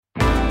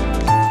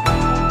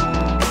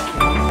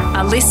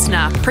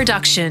listener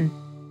production.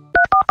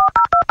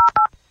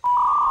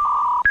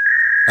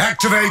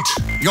 Activate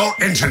your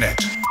internet.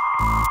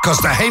 Because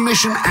the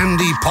Hamish and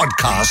Andy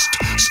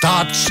podcast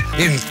starts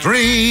in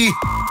 3,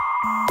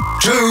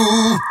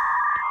 2...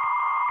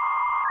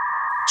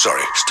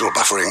 Sorry, still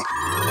buffering.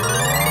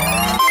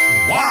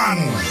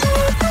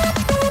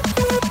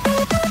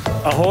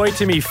 1. Ahoy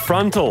to me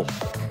frontal,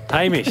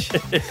 Hamish.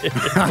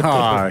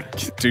 Oh,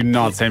 do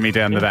not send me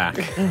down the back.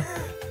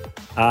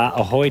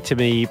 Ahoy to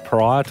me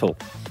parietal,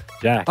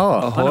 Jack.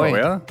 Oh, I know we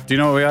are. Do you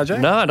know what we are, Jack?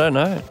 No, I don't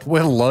know.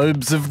 We're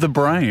lobes of the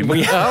brain.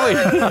 We are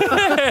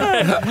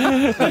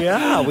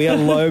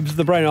lobes of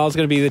the brain. I was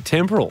going to be the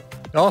temporal.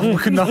 Oh,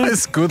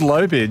 nice. Good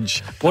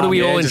lobage. What are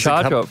we all in just a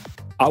charge couple- of?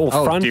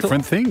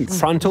 Different things.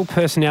 Frontal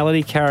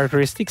personality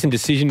characteristics and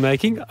decision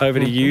making.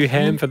 Over to you,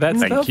 Ham, for that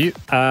stuff. Thank you.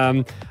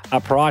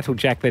 A parietal,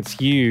 Jack, that's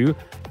you.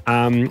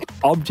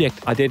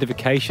 Object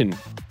identification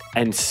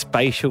and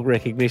spatial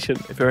recognition.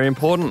 Very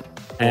important.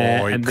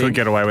 Oh, you could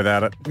get away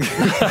without it.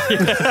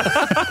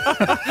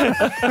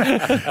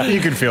 You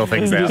can feel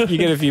things out. You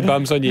get a few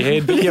bumps on your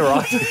head, but you're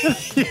right.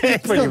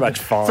 It's pretty much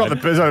fine.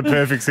 It's not a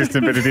perfect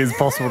system, but it is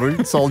possible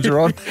to soldier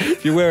on.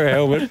 If you wear a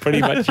helmet, pretty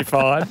much you're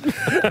fine.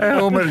 A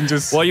helmet and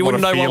just. Well, you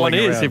wouldn't know what one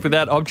is. around. If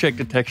without object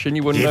detection,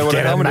 you wouldn't know what a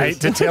Get a helmet mate is.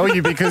 to tell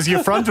you because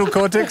your frontal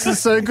cortex is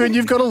so good.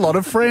 You've got a lot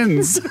of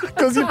friends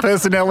because your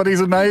personality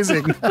is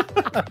amazing.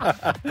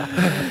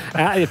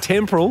 Your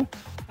temporal,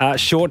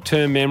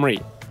 short-term memory.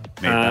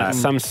 that.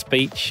 Some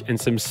speech and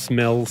some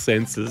smell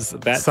senses.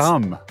 That's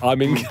Some?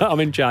 I'm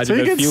in charge So of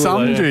you a get few of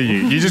some, those. do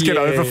you? You just get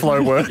Yeah.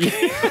 overflow work.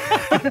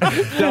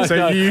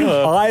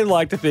 I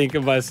like to think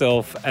of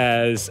myself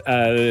as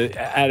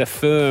at a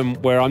firm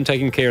where I'm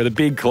taking care of the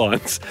big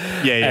clients.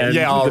 Yeah.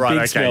 Oh, the right, big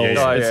okay, smells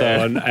yeah. and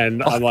so on.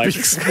 And I'm like,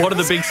 What are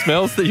the big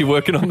smells that you're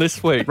working on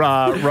this week?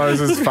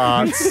 Roses,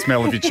 farts,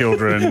 smell of your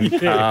children.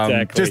 Yeah,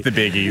 exactly. Just the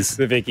biggies.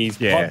 the Vickies.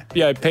 Yeah.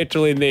 Pop,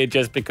 petrol in there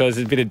just because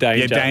there's a bit of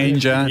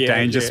danger.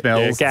 Danger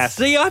smells. Gas.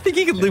 See, I think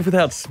you could live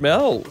without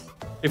smells.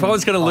 If I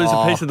was going to lose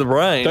a piece of the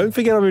brain. Don't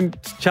forget I'm in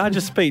charge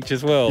of speech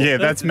as well. Yeah,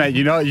 that's mate.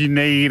 You know what you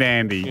need,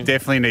 Andy.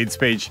 Definitely need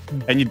speech.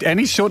 And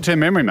he's short-term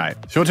memory, mate.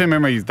 Short-term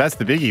memory, that's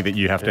the biggie that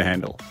you have to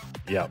handle.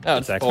 Yeah, Oh,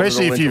 it's exactly. folded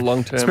Especially all if into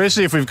long-term.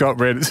 especially if we've got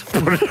red.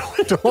 Put it all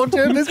into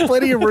long-term. There's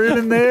plenty of room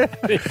in there.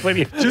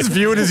 Plenty of- Just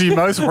view it as your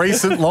most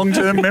recent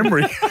long-term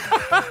memory.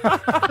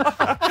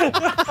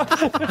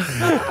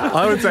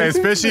 I would say,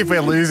 especially if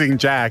we're losing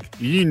Jack,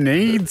 you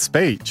need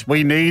speech.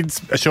 We need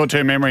a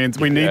short-term memory, and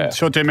we need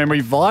short-term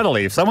memory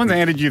vitally. If someone's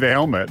handed you the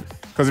helmet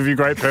because of your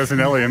great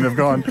personality and they've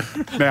gone,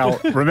 now,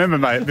 remember,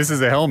 mate, this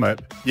is a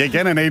helmet. You're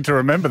going to need to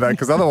remember that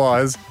because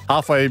otherwise,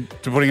 halfway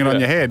to putting it on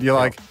your head, you're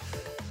like,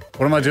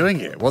 what am I doing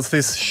here? What's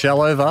this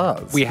shallow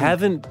vase? We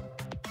haven't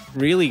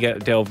really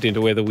delved into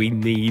whether we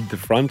need the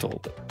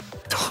frontal.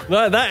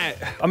 No,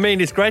 I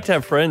mean, it's great to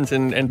have friends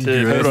and to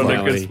put on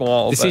a good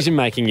smile. but- Decision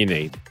making you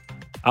need.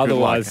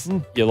 Otherwise,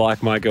 you're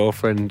like my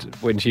girlfriend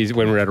when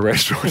we're at a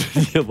restaurant.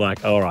 And you're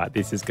like, all right,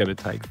 this is going to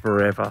take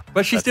forever.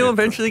 But she still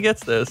eventually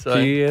gets there. So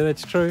Yeah,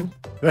 that's true.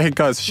 Hey,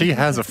 guys, she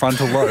has a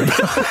frontal lobe.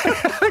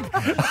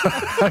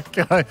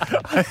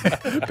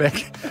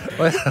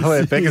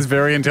 Becca's a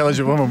very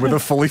intelligent woman with a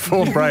fully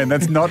formed brain.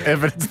 That's not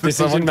evidence that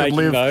someone can Decision-making,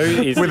 live though,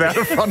 is- without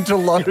a frontal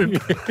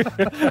lobe.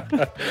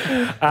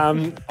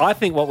 I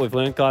think what we've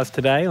learnt, guys,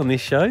 today on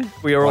this show,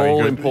 we are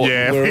all important.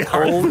 Yeah, we're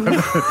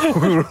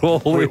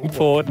all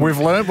important. We've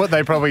learned what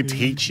they probably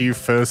teach you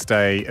first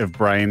day of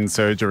brain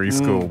surgery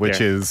school,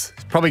 which is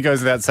probably goes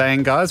without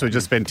saying, guys. We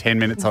just spent 10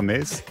 minutes on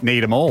this.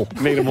 Need them all.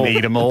 Need 'em all.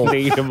 Need them all.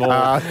 Need 'em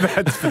all.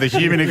 That's for the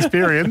human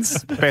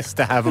experience. Best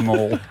to have them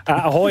all.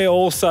 Ahoy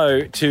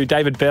also to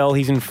David Bell.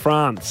 He's in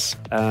France.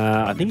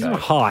 I think he's on a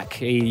hike.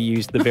 He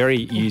used the very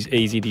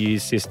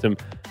easy-to-use system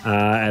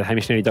at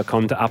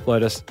hamishandy.com to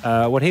upload us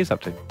what he's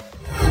up to.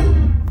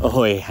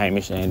 Ahoy,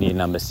 Hamish Andy,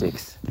 number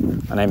 6.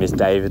 My name is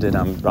David and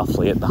I'm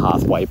roughly at the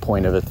halfway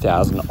point of a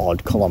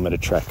 1,000-odd kilometre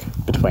trek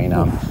between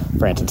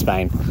France and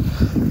Spain.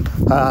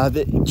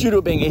 Due to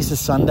it being Easter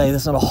Sunday,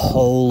 there's not a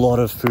whole lot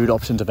of food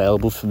options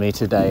available for me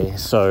today.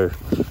 So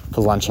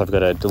for lunch, I've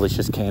got a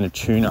delicious can of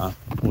tuna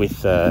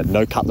with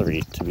no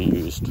cutlery to be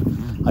used.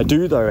 I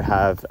do, though,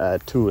 have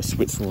two of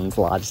Switzerland's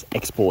largest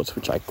exports,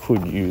 which I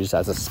could use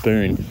as a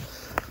spoon.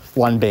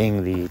 One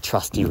being the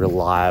trusty,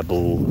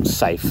 reliable,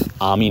 safe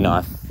army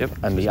knife,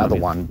 and the other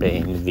one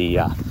being the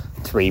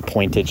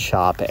three-pointed,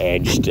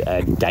 sharp-edged,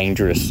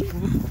 dangerous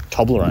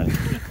Toblerone.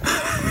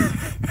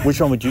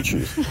 Which one would you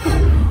choose?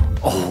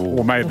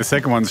 Well, mate, the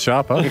second one's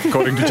sharper,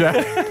 according to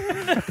Jack.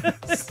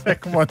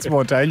 Second one's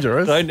more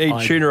dangerous. Don't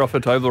eat tuna off a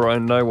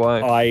Toblerone, no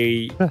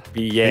way.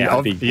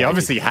 He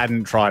obviously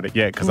hadn't tried it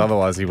yet because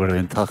otherwise he would have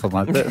been tuckled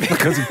like that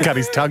because he cut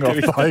his tongue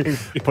off by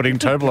putting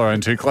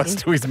Toblerone too close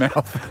to his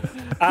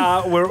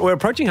mouth. We're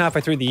approaching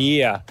halfway through the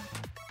year,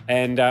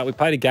 and we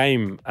played a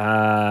game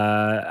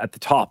at the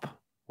top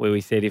where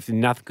we said if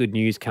enough good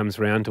news comes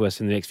around to us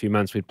in the next few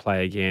months, we'd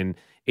play again.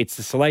 It's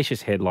the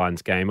Salacious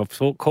headlines game. Of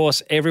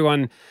course,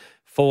 everyone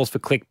falls for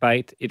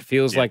clickbait. It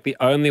feels like the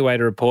only way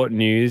to report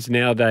news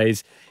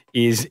nowadays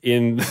is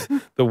in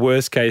the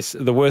worst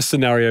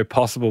scenario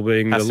possible,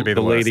 being Has to be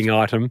the leading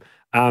item.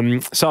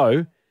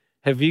 So,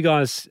 have you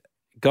guys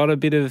got a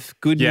bit of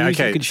good news?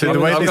 Okay. You could So share the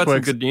with way us? I've this got some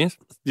works- good news.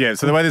 Yeah,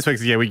 so the way this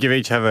works is, we give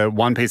each other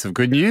one piece of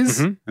good news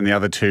and the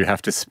other two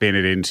have to spin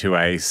it into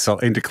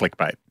into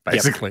clickbait,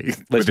 basically,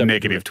 with a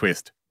negative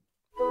twist.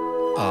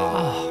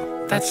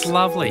 That's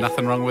lovely.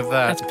 Nothing wrong with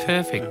that. That's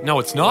perfect. No,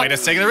 it's not. Wait a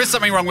second, there is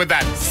something wrong with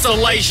that.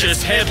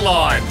 Salacious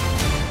headline.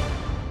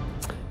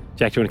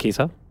 Jack, do you want to kiss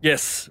up?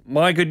 Yes,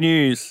 my good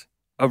news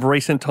of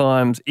recent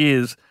times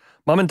is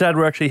Mum and Dad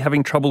were actually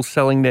having trouble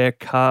selling their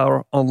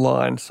car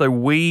online, so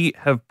we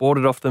have bought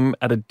it off them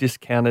at a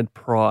discounted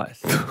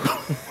price.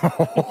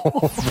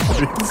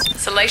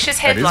 Salacious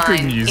That is good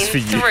headline news for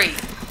in you. 3,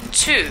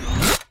 2,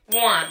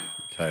 1.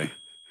 Okay.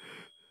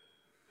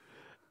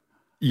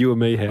 You and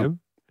me, Ham.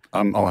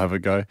 I'll have a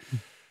go.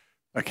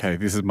 Okay,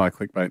 this is my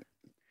clickbait.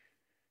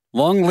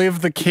 Long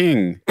live the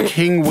king.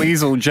 King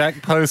Weasel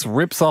Jack Post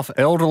rips off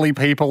elderly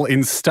people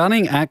in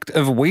stunning act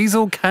of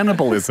weasel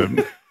cannibalism.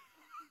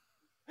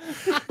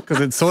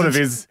 Because it sort of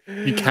is,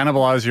 you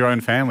cannibalise your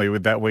own family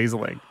with that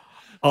weaseling.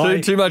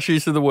 Too much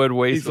use of the word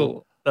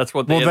weasel. That's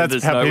what the Well,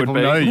 editors that's how know people would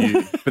be. know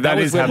you. But that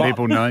is where how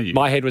people know you.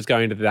 My head was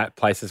going to that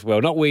place as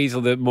well. Not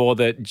weasel, more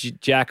that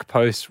Jack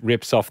Post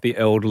rips off the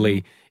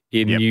elderly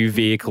in new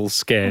vehicle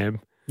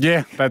scam.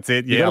 Yeah, that's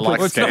it. Yeah, I like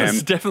Well, it's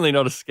scam. definitely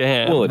not a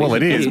scam. Well,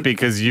 it is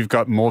because you've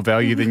got more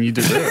value than you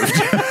deserved.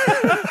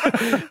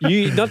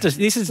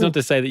 This is not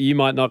to say that you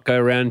might not go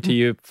around to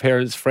your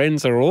parents'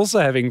 friends who are also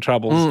having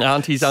troubles.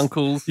 Aunties,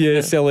 uncles.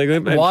 Selling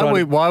them. and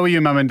Why were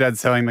your mum and dad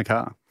selling the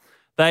car?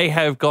 They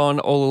have gone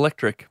all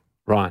electric.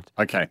 Right.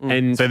 Okay.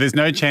 And So there's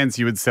no chance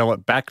you would sell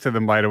it back to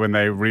them later when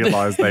they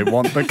realise they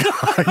want the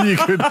car. You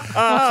could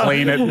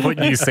clean it, put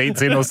new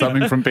seats in or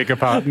something from Pick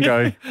Apart and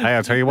go, hey,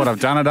 I'll tell you what,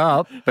 I've done it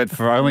up, but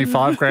for only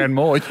 $5,000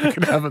 more, you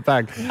can have it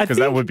back. Because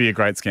that would be a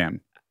great scam.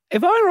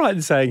 Am I right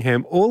in saying,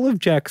 Ham, all of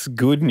Jack's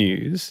good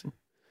news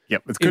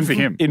Yep, it's good for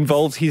him.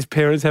 involves his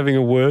parents having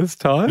a worse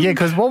time? Yeah,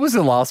 because what was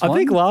the last one? I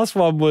think last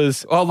one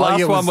was... Well, last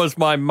yeah, it one was- was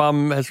my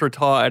mum has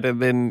retired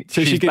and then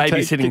So she she's can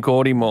babysitting take-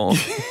 Gordy more.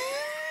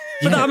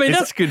 But I mean,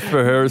 that's good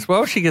for her as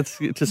well. She gets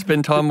to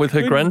spend time with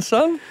her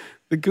grandson.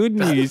 The good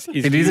news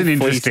is It is you an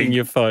interesting- fleecing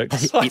your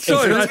folks. I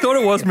thought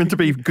it was meant to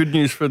be good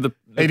news for the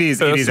It is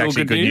personal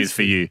actually good news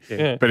for you.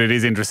 Yeah. But it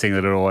is interesting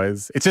that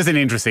it's just an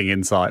interesting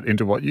insight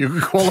into what you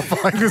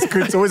qualify as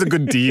good. It's always a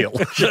good deal.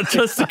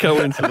 Just a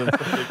coincidence.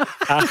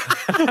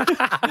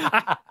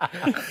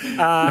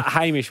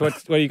 Hamish,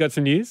 what you got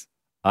some news?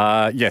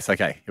 Yes,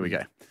 okay, here we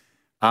go.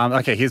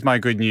 Okay, here's my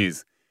good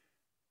news.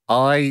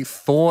 I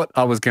thought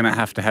I was going to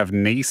have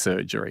knee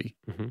surgery,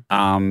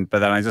 but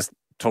then I just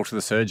talked to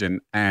the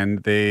surgeon and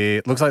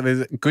looks like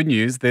there's good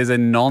news. There's a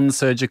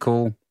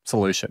non-surgical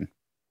solution.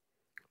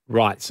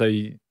 Right, so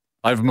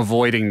I'm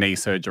avoiding knee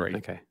surgery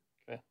okay.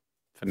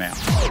 for now.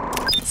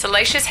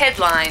 Salacious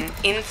headline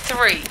in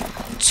 3,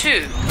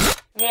 2,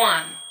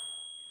 1.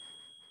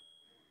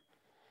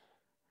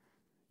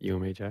 You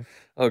and me, Jack.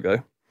 I'll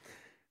go.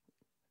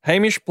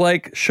 Hamish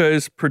Blake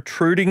shows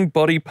protruding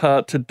body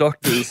part to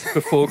doctors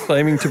before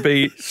claiming to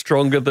be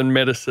stronger than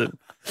medicine.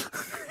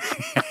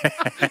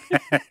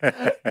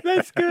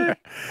 That's good.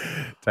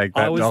 Take that,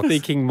 I was docs.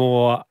 thinking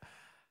more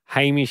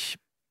Hamish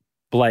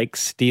Blake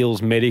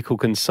steals medical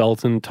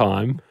consultant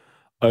time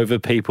over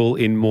people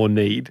in more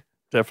need.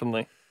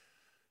 Definitely.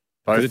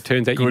 Both Because it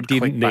turns out you good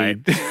didn't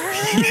clickbait. need.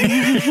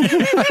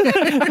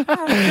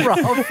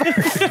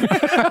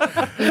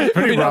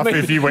 Pretty rough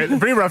if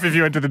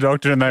you went to the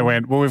doctor and they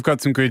went, well, we've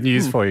got some good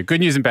news for you. Good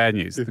news and bad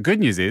news. The good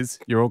news is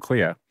you're all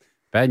clear.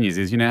 Bad news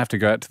is you now have to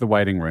go out to the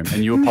waiting room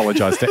and you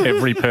apologise to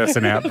every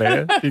person out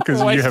there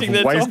because you have Wasting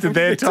their wasted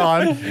their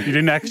time. You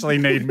didn't actually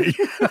need me.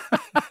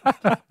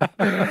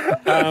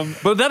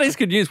 But that is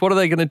good news. What are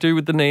they going to do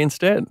with the knee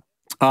instead?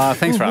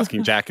 Thanks for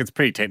asking, Jack. It's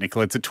pretty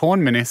technical. It's a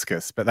torn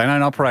meniscus, but they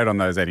don't operate on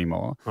those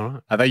anymore. All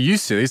right. They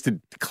used to. They used to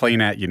clean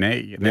out your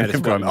knee. And Now then just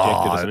they've got gone,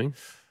 injected or oh, something.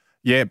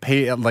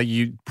 yeah, like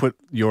you put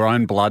your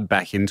own blood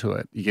back into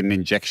it. You get an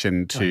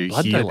injection to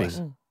blood heal doping.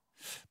 it.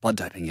 Blood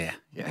doping, yeah.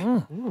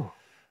 Yeah.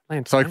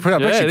 Lance So I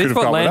Armstrong. actually it could is have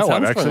what gone with Lance that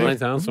one, Armstrong- actually.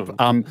 Lance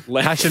Armstrong.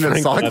 Lance Passionate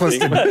Franklin, I cyclist.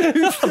 think.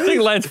 I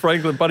think Lance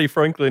Franklin, Buddy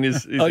Franklin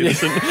is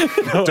innocent.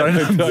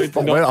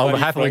 I'll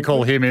happily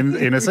call him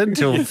innocent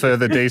till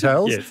further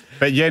details. Yes.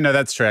 But yeah, no,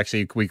 that's true.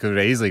 Actually, we could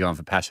have easily gone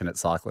for passionate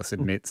cyclist,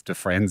 admits to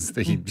friends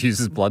that he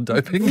uses blood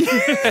doping.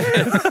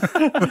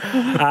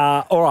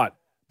 All right.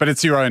 But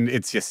it's your own,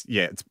 it's just,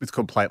 yeah, it's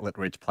called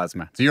platelet-rich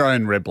plasma. So your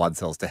own red blood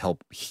cells to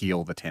help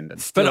heal the tendon.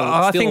 But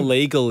I still think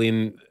legal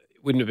in,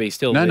 wouldn't it be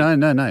still No.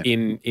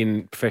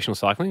 in professional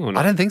cycling or not?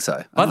 I don't think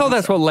so. I thought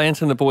that's what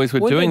Lance and the boys were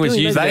What are doing they was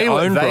doing? use their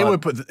own They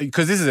blood. were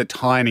because this is a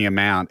tiny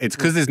amount. It's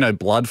because there's no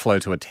blood flow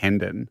to a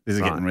tendon. This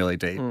is getting really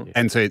deep,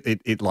 and so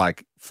it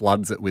like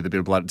floods it with a bit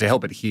of blood to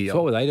help it heal. So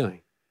what were they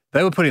doing?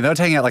 They were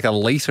taking out like a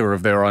litre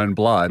of their own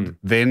blood.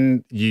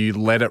 Then you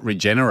let it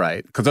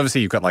regenerate because obviously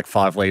you've got like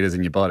 5 litres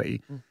in your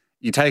body.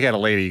 You take out a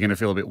litre, you're going to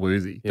feel a bit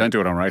woozy. Don't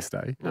do it on race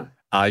day. No.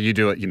 You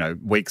do it,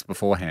 weeks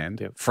beforehand.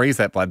 Yep. Freeze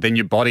that blood. Then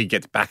your body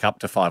gets back up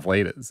to 5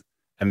 litres.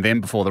 And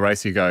then before the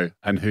race, you go,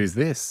 and who's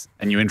this?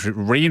 And you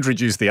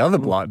reintroduce the other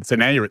blood. So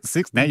now you're at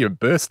 6. Now you're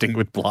bursting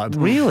with blood.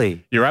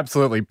 Really? You're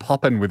absolutely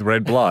popping with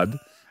red blood.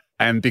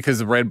 And because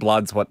the red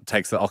blood's what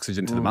takes the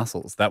oxygen to the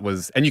muscles.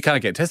 And you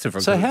can't get tested for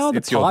it. So how are the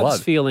it's your pipes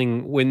blood.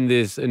 feeling when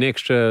there's an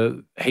extra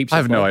heaps I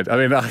have of no blood?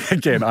 idea. I mean,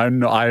 again, I'm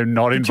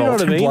not involved Do you know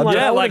what I in mean? blood.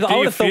 Yeah, like, do I you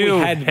would have thought we feel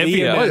had the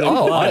heavier? amount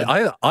of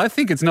blood. I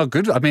think it's not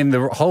good. I mean,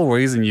 the whole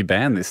reason you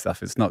ban this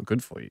stuff is not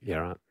good for you. Yeah,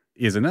 right.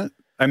 Isn't it?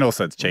 And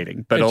also it's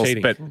cheating. But And also,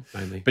 cheating,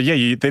 mainly. but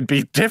yeah,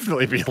 there'd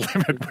definitely be a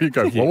limit where you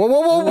go, whoa, whoa,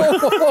 whoa, whoa,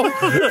 whoa,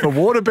 whoa. The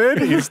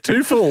waterbed is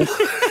too full.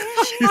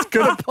 She's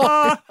going to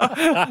pop.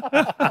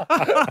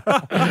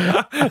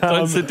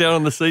 Don't sit down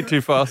on the seat too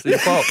fast. You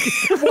pop.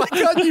 Why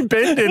can't you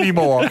bend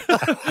anymore?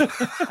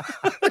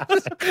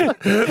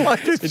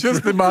 Like it's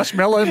just the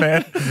marshmallow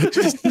man.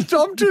 Just,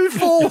 I'm too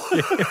full.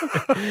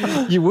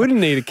 You wouldn't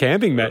need a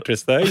camping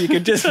mattress, though. You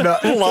could just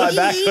lie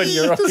back on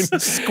your own,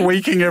 Just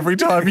squeaking every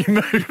time you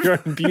move. your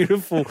own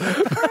beautiful.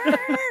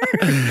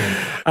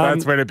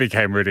 That's when it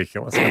became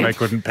ridiculous when they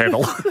couldn't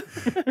pedal.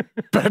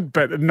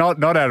 but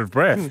not out of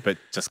breath, but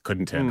just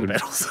couldn't turn the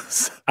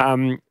pedals.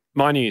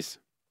 My news.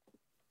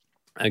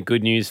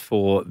 Good news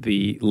for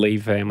the Lee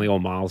family, or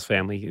Miles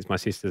family, because my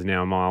sister's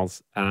now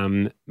Miles.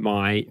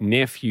 My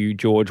nephew,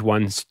 George,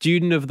 won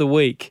Student of the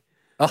Week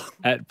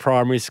at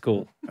primary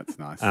school That's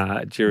nice.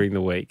 during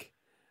the week.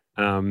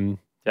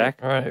 Jack?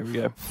 All right, here we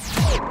go.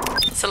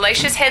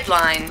 Salacious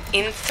headline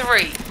in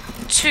 3,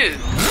 2,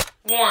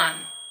 1.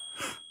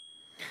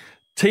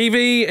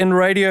 TV and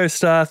radio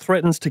star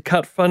threatens to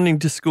cut funding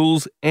to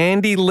school's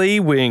Andy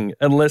Lee wing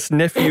unless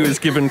nephew is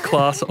given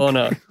class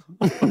honour.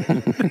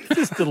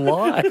 Just a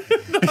lie.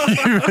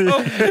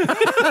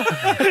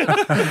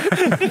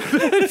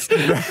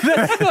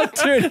 that's not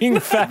turning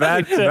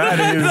fact. That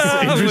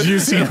is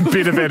introducing a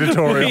bit of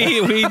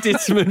editorial. We did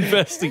some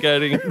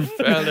investigating and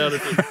found out a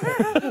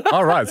bit.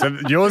 All right, so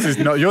yours is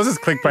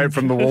clickbait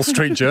from the Wall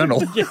Street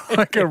Journal,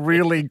 like a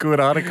really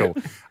good article.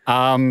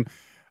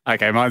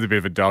 Okay, mine's a bit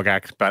of a dog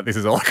act, but this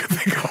is all I can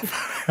think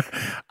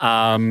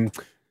of.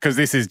 Because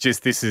this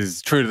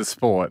is true to the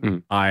sport.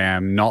 I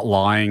am not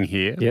lying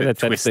here. Yeah,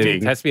 but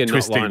it has to be a not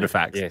twisting lying. the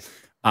facts. Yes.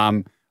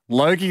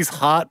 Logie's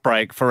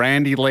heartbreak for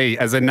Andy Lee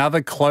as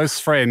another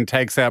close friend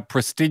takes out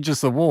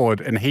prestigious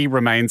award and he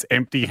remains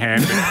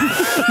empty-handed.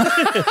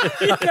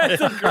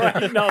 That's a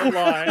great not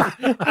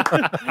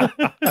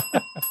lie.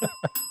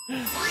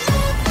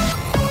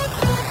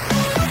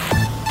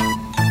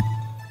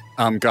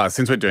 Guys,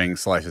 since we're doing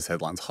Salacious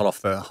headlines, hot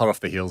off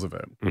the heels of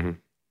it,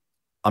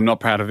 I'm not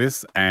proud of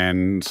this,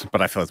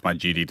 but I feel it's my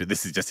duty to.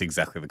 This is just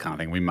exactly the kind of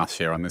thing we must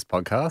share on this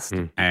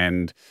podcast.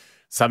 And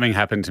something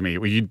happened to me.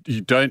 Well, you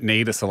don't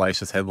need a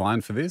Salacious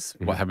headline for this.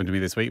 What happened to me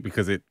this week?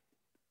 Because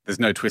there's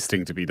no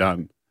twisting to be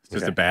done. It's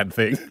just a bad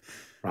thing.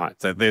 Right.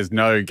 So there's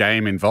no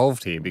game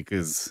involved here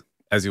because,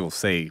 as you'll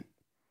see,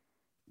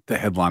 the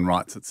headline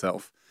writes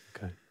itself.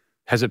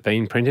 Has it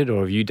been printed,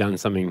 or have you done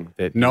something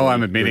that? No,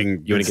 I'm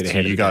admitting you want this to get to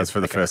ahead you of guys the for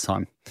the game. first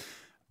time.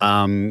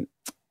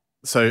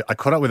 So I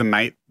caught up with a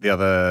mate the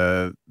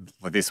other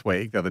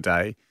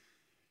day,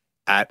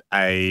 at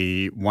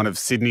one of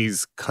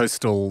Sydney's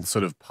coastal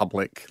sort of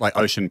public, like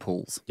ocean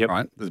pools. Yep.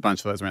 Right, there's a bunch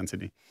of those around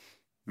Sydney.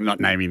 I'm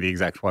not naming the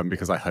exact one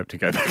because I hope to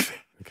go back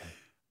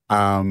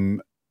there.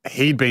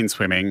 He'd been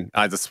swimming.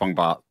 I just swung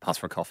past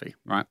for a coffee.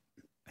 Right,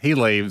 he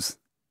leaves.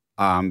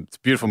 It's a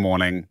beautiful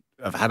morning.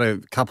 I've had a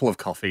couple of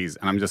coffees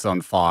and I'm just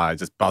on fire,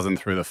 just buzzing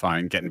through the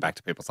phone, getting back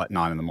to people. It's like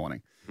 9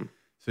 a.m.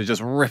 So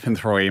just ripping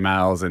through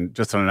emails and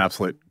just on an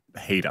absolute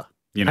heater,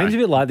 you know. He's a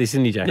bit like this,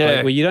 isn't he, Jack? Yeah.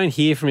 Like, where you don't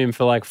hear from him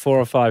for like 4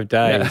 or 5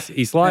 days.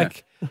 He's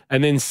like,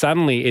 and then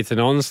suddenly it's an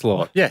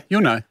onslaught. Yeah,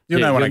 you'll know. You'll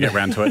know when I get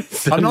round to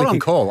it. I'm not on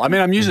call. I mean,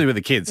 I'm usually with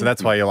the kids, so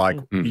that's why you're like,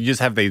 you just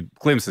have these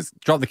glimpses.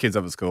 Drop the kids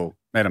off at school,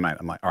 mate. I'm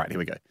like, all right, here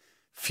we go.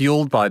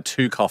 Fueled by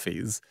 2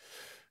 coffees.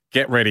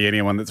 Get ready,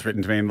 anyone that's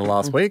written to me in the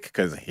last week,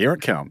 because here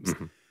it comes.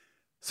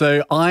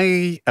 So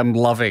I am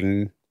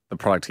loving the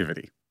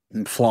productivity.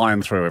 I'm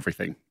flying through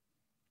everything.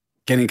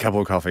 Getting a couple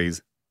of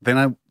coffees.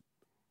 Then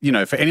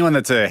for anyone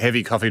that's a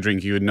heavy coffee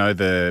drinker, you would know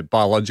the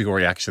biological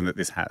reaction that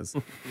this has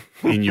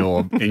in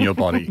your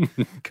body.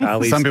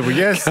 Some people,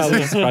 yes.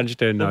 Carly's scrunched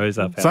her nose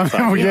up. Some outside.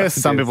 people, yes.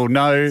 Some people,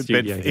 no.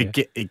 Studio,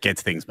 but it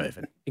gets things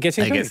moving. It gets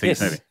things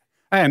moving.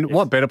 And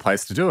what better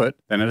place to do it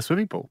than at a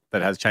swimming pool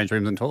that has change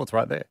rooms and toilets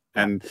right there?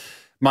 And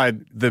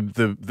the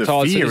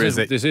fear is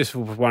that this is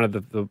one of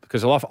the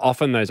because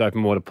often those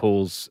open water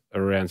pools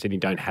around Sydney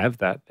don't have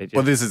that.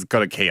 well, this has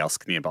got a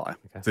kiosk nearby.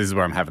 So this is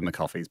where I'm having the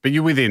coffees. But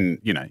you're within,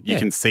 you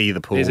can see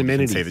the pool, There's you can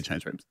amenities. see the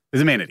change rooms.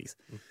 There's amenities.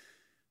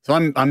 So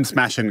I'm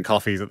smashing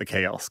coffees at the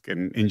kiosk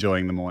and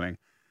enjoying the morning.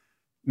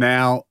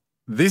 Now,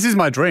 this is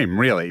my dream,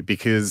 really,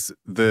 because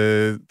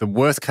the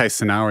worst case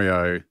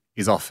scenario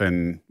is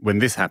often when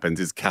this happens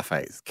is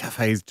cafes.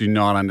 Cafes do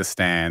not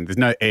understand. There's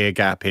no air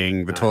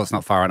gapping. The toilet's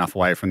not far enough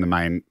away from the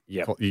main.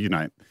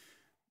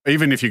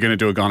 Even if you're going to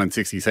do a gone in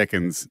 60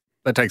 seconds,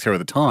 that takes care of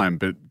the time,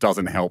 but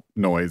doesn't help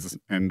noise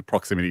and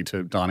proximity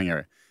to dining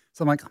area.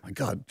 So I'm like, oh my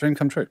God, dream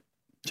come true.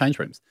 Change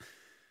rooms.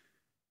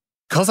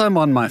 Because I'm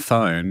on my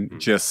phone,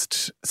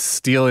 just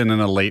still in an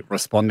elite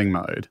responding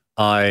mode,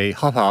 I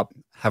hop up,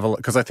 have a look,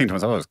 because I think to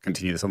myself, I'll just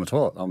continue this on the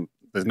toilet.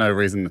 There's no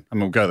reason, I'm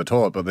going to go to the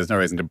toilet, but there's no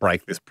reason to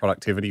break this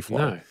productivity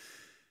flow. No.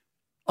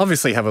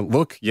 Obviously have a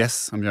look.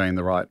 Yes, I'm going in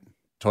the right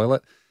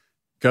toilet.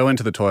 Go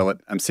into the toilet.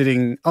 I'm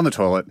sitting on the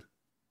toilet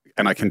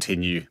and I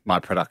continue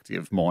my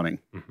productive morning.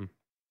 Mm-hmm.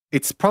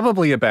 It's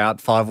probably about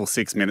 5 or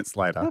 6 minutes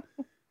later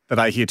that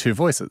I hear two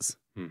voices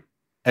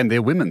and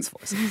they're women's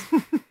voices.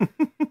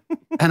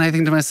 And I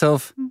think to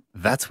myself,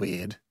 that's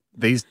weird.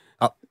 These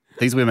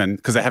women,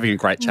 because they're having a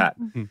great chat,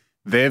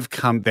 they're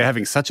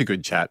having such a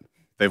good chat,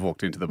 they've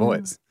walked into the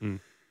boys.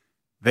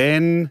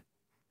 Then,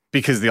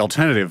 because the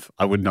alternative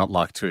I would not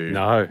like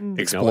to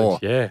explore.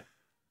 Yeah.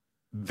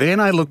 Then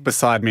I look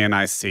beside me and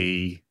I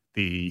see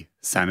the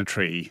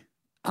sanitary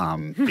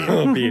bin.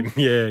 Bin.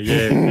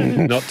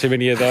 Yeah. Not too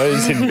many of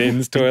those in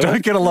men's toilets.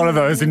 Don't get a lot of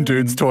those in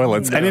dudes'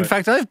 toilets. No. And in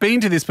fact, I've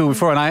been to this pool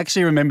before and I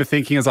actually remember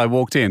thinking as I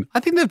walked in, I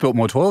think they've built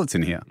more toilets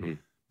in here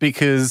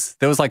because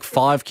there was like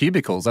 5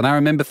 cubicles and I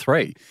remember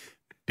 3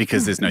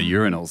 because there's no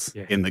urinals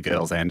in the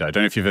girls' endo. I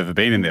don't know if you've ever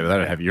been in there, but they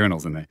don't have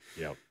urinals in there.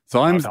 Yep.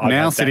 So I'm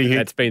now sitting here.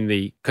 That's been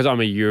because I'm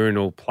a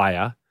urinal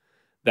player.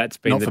 That's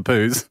been not for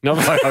poos.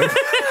 Not for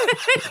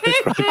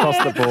across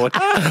the board.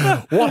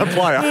 What a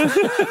player.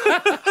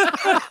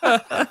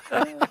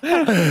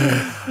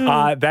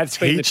 That's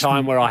been the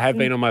time where I have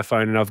been on my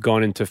phone and I've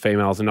gone into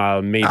females and I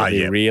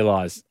immediately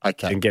realise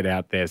and get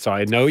out there. So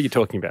I know what you're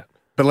talking about.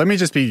 But let me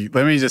just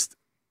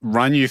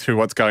run you through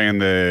what's going in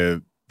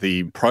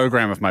the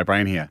program of my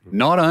brain here.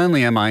 Not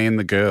only am I in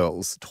the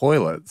girls'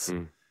 toilets,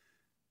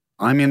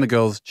 I'm in the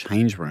girls'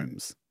 change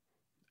rooms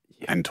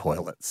and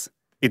toilets.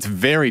 It's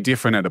very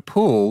different at a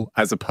pool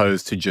as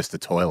opposed to just a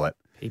toilet.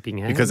 Peeping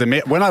Ham. Because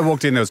when I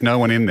walked in, there was no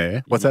one in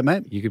there. What's that,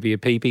 mate? You could be a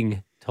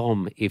peeping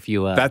Tom if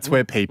you are. That's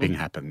where peeping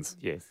happens.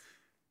 Yes.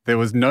 There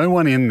was no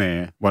one in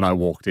there when I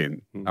walked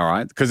in, all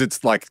right? Because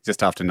it's like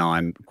just after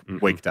 9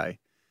 weekday.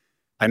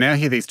 I now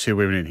hear these 2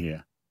 women in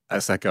here. I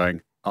start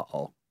going,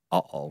 uh-oh.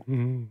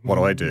 What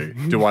do I do?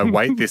 Do I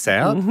wait this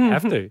out?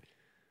 Have to.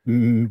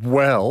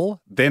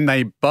 Well, then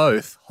they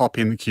both hop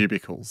in the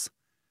cubicles.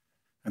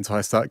 And so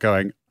I start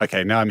going,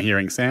 okay, now I'm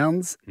hearing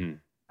sounds.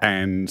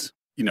 And,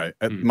 you know,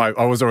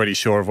 I was already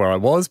sure of where I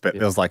was, but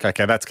it was like,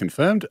 okay, that's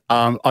confirmed.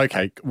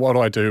 Okay, what do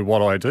I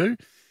do?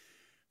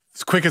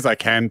 As quick as I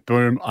can,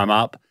 boom, I'm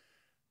up.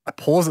 I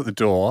pause at the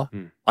door.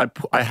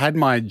 I had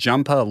my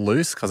jumper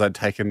loose because I'd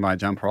taken my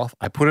jumper off.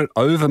 I put it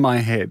over my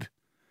head.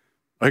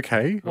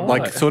 Okay,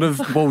 like sort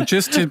of, well,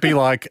 just to be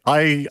like,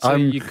 I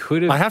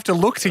have to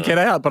look to get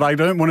out, but I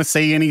don't want to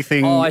see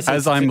anything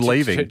as I'm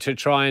leaving. To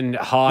try and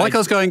hide. Like I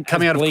was coming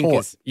out of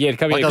court. Yeah,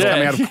 coming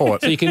out of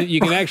court. So you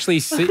can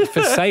actually see,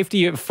 for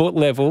safety at foot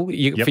level, for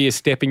your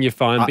stepping, you're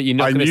fine, but you're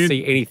not going to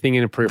see anything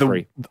in a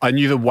periphery. I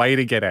knew the way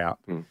to get out.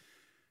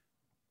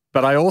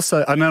 But I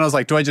also, and then I was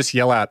like, do I just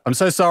yell out, I'm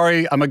so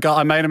sorry, I'm a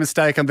guy, I made a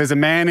mistake, there's a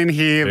man in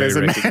here, there's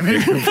a man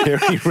in here.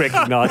 Very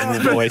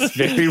recognisable voice,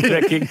 very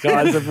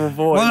recognisable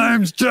voice. My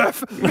name's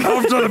Jeff,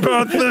 I've done a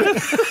bad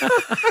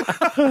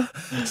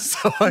thing.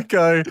 So I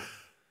go,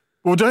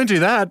 well, don't do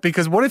that,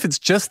 because what if it's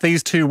just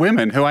these 2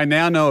 women who I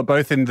now know are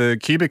both in the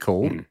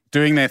cubicle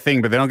doing their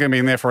thing, but they're not going to be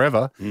in there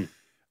forever.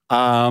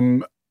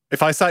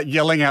 If I start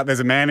yelling out,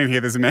 there's a man in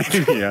here, there's a man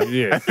in here,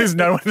 and there's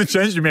no one in the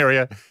change room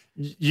area,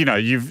 you know,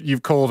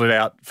 you've called it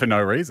out for no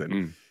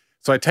reason.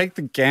 So I take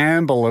the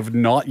gamble of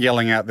not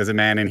yelling out, there's a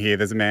man in here,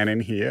 there's a man in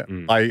here.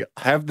 I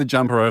have the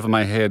jumper over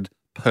my head,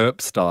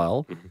 perp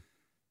style,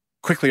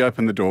 quickly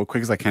open the door,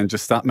 quick as I can,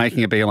 just start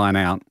making a beeline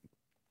out,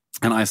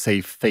 and I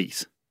see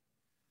feet,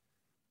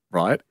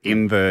 right,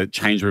 in the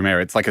change room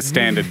area. It's like a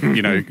standard,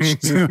 you know,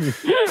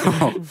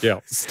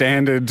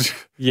 standard,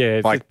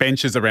 like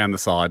benches around the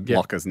side,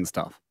 lockers and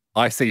stuff.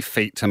 I see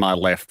feet to my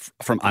left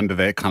from under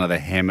there, kind of the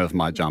hem of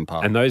my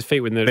jumper. And those feet,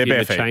 when they're in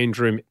the change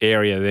room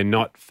area, they're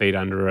not feet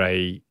under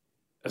a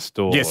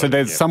store. Yeah, so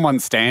there's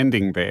someone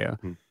standing there.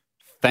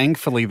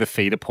 Thankfully, the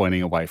feet are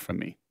pointing away from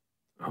me.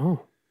 Oh.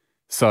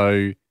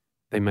 So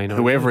they may not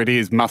whoever it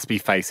is must be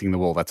facing the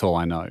wall. That's all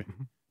I know.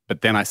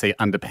 But then I see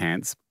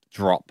underpants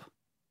drop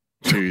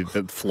to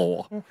the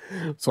floor.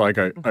 So I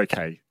go,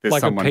 okay, there's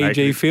like someone a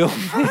PG film.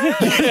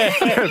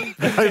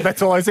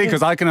 That's all I see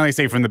because I can only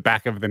see from the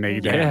back of the knee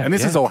down. And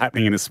this is all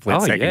happening in a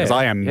split second because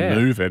I am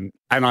moving.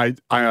 And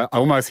I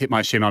almost hit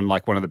my shin on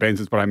like one of the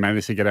benches, but I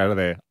managed to get out of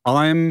there.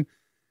 I'm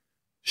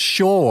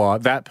sure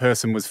that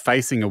person was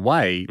facing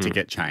away to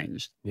get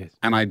changed. Yes.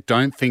 And I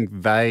don't think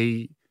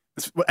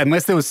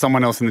unless there was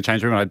someone else in the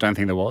change room, and I don't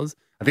think there was,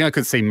 I think I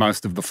could see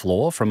most of the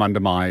floor from under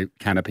my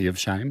canopy of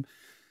shame.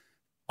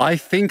 I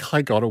think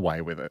I got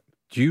away with it.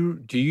 Do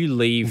you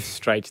leave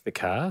straight to the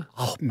car?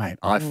 Oh, mate,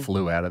 I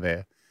flew out of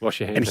there. Wash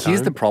your hands. And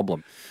here's the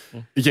problem.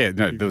 I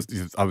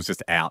was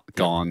just out,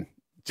 gone.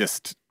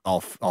 Just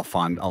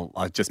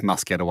I just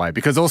must get away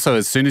because also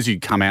as soon as you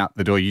come out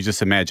the door, you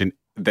just imagine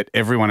that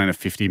everyone in a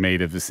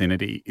 50-metre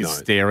vicinity is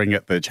staring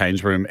at the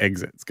change room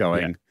exits,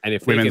 going, and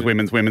if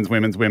women's.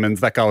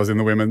 That guy was in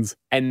the women's,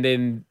 and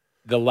then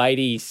the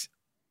ladies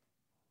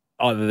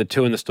either the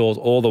two in the stalls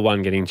or the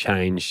one getting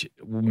changed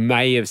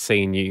may have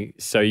seen you.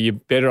 So you're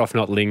better off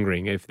not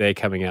lingering if they're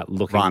coming out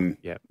looking. Run.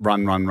 Yeah.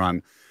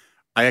 Run.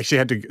 I actually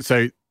had to.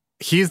 So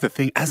here's the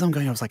thing. As I'm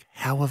going, I was like,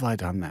 how have I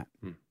done that?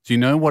 Do you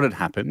know what had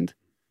happened?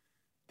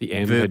 The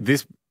M had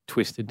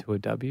twisted to a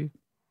W?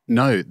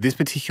 No, this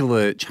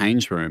particular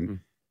change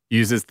room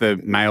uses the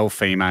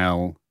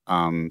male-female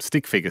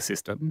stick figure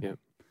system. Yeah.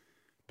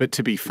 But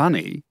to be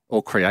funny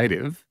or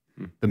creative,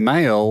 the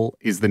male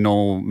is the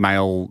normal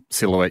male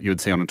silhouette you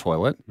would see on a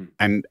toilet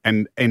and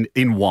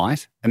in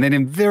white, and then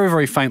in very,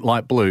 very faint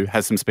light blue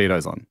has some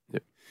Speedos on.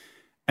 Yep.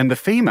 And the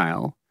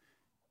female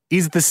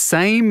is the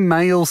same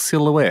male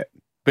silhouette,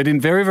 but in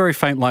very, very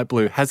faint light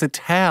blue has a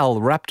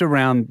towel wrapped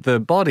around the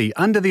body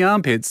under the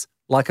armpits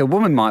like a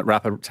woman might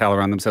wrap a towel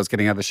around themselves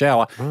getting out of the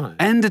shower,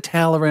 and a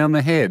towel around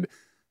the head.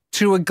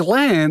 To a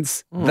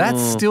glance,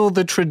 that's still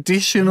the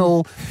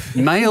traditional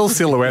male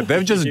silhouette.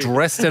 They've just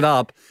dressed it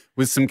up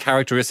with some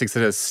characteristics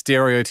that are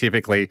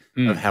stereotypically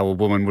of how a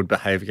woman would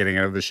behave getting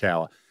out of the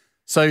shower.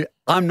 So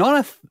I'm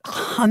not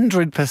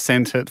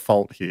 100% at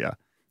fault here.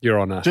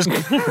 Your Honour.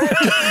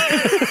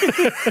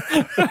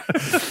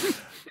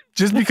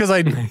 Just because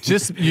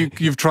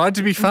you've tried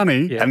to be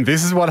funny, and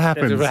this is what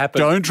happens.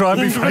 Don't try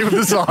and be funny with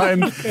the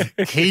sign.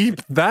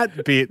 Keep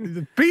that bit.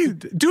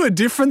 Do a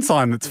different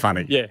sign that's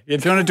funny. Yeah.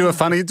 If you want to do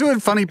a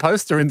funny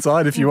poster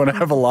inside if you want to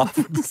have a laugh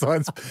with the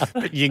signs.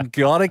 But you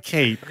gotta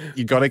keep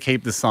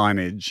the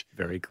signage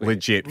very clear,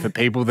 legit for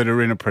people that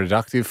are in a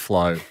productive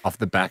flow off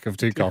the back of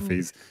two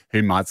coffees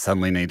who might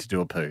suddenly need to do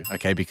a poo.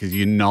 Okay, because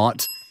you're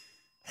not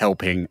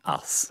helping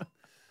us.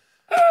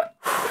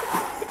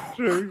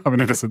 True. I'm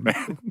an innocent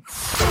man.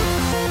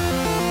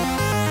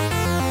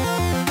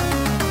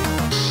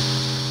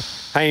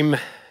 Haim,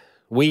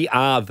 we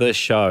are the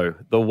show,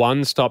 the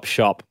one-stop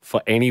shop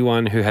for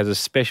anyone who has a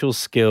special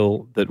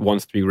skill that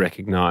wants to be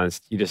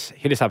recognised. You just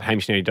hit us up,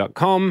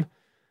 hamishandy.com.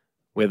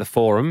 We're the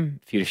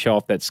forum for you to show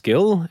off that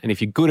skill. And if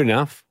you're good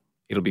enough,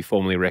 it'll be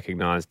formally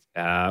recognised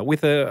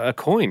with a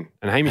coin.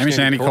 An Hamish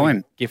Andy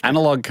coin.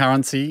 Analog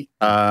currency,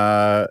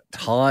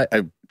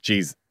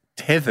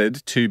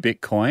 tethered to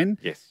Bitcoin.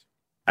 Yes.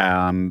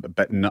 And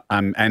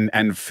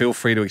feel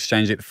free to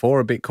exchange it for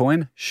a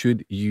Bitcoin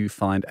should you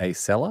find a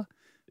seller.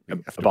 A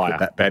buyer. Put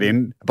that bet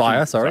in.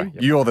 Buyer, sorry. Yep.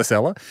 You're the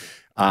seller.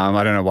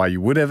 I don't know why you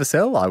would ever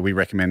sell. We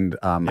recommend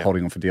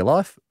holding on for dear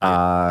life,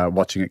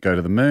 watching it go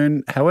to the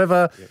moon.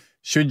 However,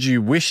 should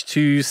you wish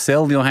to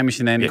sell your Hamish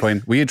and Andy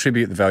coin, we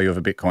attribute the value of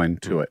a Bitcoin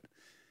to it.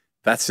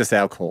 That's just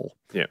our call.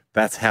 Yeah.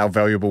 That's how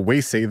valuable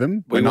we see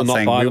them. We're not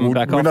saying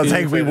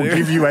we will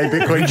give you a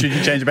Bitcoin should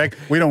you change it back.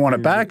 We don't want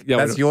it back.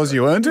 That's yours.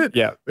 You earned it.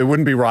 Yeah. It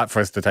wouldn't be right for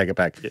us to take it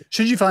back. Yeah.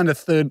 Should you find a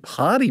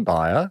third-party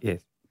buyer,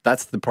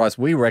 that's the price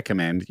we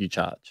recommend you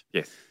charge.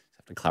 Yes.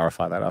 Have to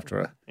clarify that after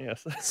a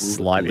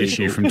slight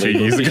issue from 2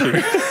 years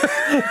ago.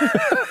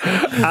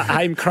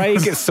 Craig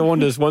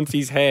Saunders wants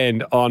his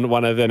hand on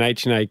one of the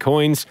H&A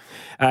coins.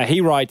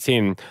 He writes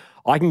in,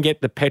 I can get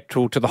the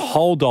petrol to the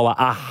whole dollar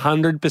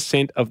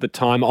 100% of the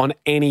time on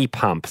any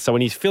pump. So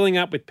when he's filling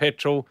up with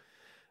petrol,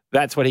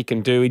 that's what he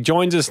can do. He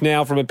joins us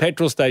now from a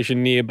petrol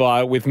station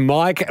nearby with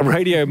Mike,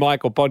 Radio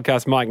Mike or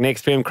Podcast Mike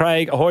next to him.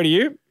 Craig, ahoy to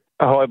you.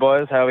 Ahoy,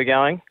 boys. How are we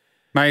going?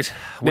 Mate,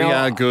 we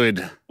are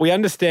good. We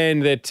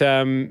understand that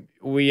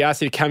we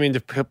asked you to come in to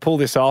pull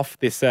this off,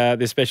 this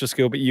special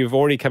skill, but you've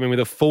already come in with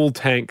a full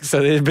tank.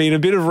 So there's been a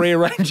bit of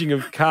rearranging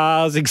of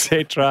cars,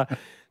 etc.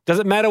 Does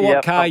it matter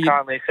what car I'm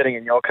currently sitting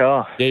in your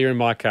car. Yeah, you're in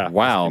my car.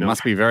 Wow,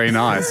 must be very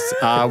nice.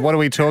 What are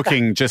we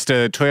talking? Just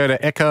a Toyota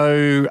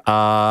Echo,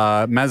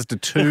 Mazda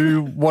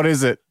 2? What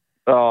is it?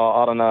 Oh,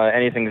 I don't know.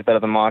 Anything's better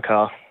than my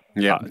car.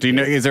 Yeah. Do you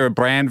know? Is there a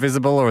brand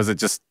visible, or is it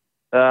just?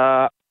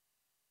 No.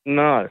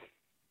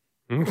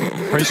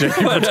 Appreciate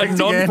you protecting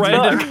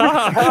non-branded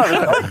car.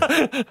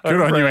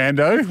 Good on you,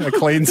 Ando. A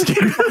clean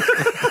skin.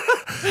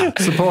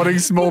 Supporting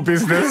small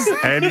business,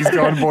 and he's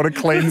gone and bought a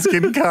clean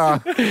skin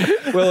car.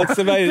 Well, it's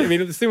amazing. I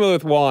mean, it's similar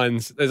with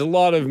wines. There's a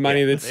lot of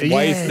money that's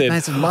wasted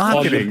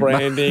on the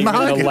branding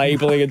and the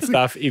labeling and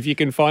stuff. If you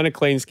can find a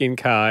clean skin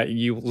car,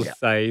 you will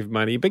save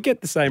money, but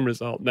get the same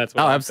result. That's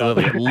what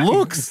absolutely. It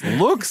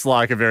looks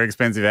like a very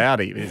expensive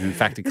Audi. It is in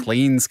fact a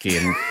clean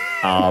skin.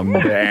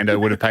 Ando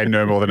would have paid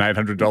no more than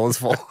 $800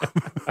 for.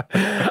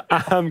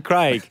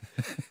 Craig,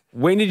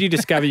 when did you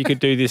discover you could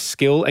do this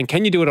skill, and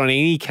can you do it on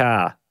any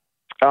car?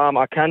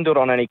 I can do it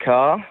on any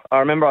car. I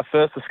remember I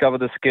first discovered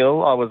the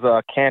skill. I was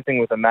camping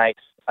with a mate,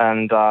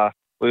 and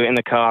we were in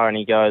the car, and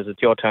he goes,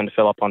 it's your turn to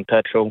fill up on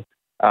petrol.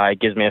 He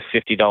gives me a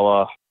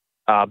 $50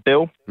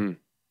 bill.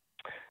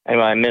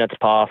 Anyway, minutes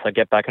pass. I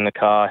get back in the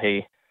car.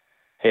 He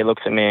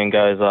looks at me and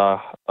goes,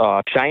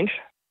 change?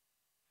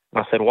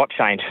 And I said, what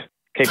change?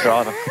 Keep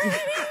driving.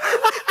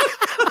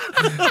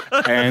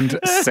 And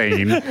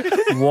scene.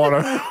 What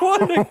a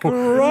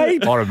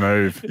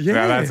move.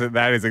 Yeah.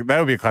 That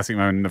would be a classic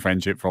moment in the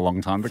friendship for a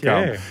long time to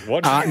come.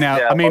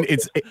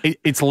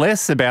 It's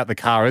less about the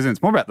car, isn't it?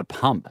 It's more about the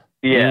pump.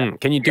 Yeah.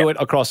 Can you do it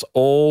across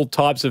all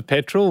types of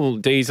petrol,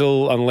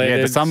 diesel, unleaded? Yeah,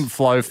 there's some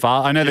flow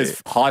far. I know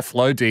there's high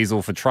flow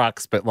diesel for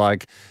trucks, but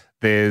like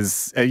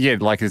there's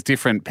there's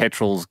different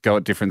petrols go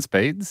at different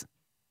speeds.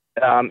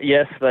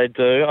 Yes, they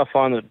do. I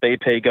find that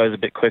BP goes a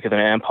bit quicker than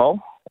Ampol.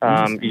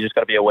 You just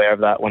got to be aware of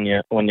that when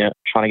you're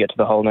trying to get to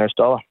the whole nearest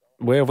dollar.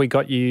 Where have we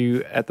got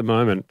you at the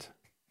moment?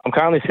 I'm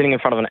currently sitting in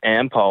front of an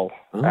Ampol,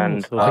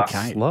 and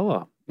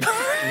slower.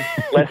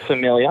 less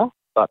familiar.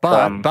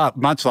 But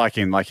much like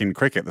in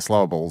cricket, the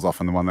slower ball's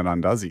often the one that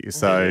undoes you.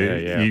 So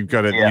you've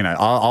got to,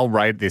 I'll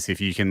rate this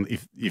if you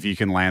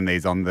can land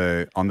these on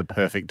the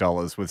perfect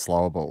dollars with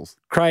slower balls.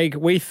 Craig,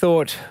 we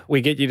thought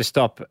we'd get you to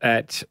stop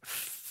at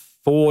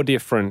 4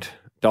 different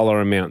dollar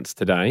amounts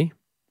today.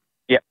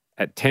 Yep.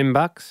 At $10,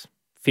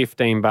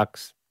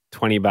 $15,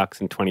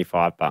 $20, and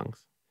 $25.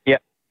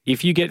 Yep.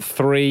 If you get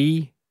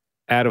 3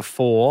 out of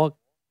 4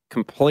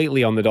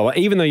 completely on the dollar,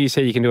 even though you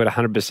say you can do it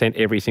 100%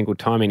 every single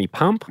time any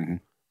pump,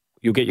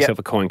 you'll get yourself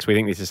a coin because we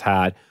think this is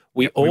hard.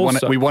 We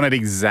want it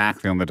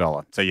exactly on the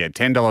dollar. So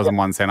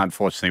 $10.01,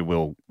 unfortunately,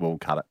 we'll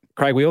cut it.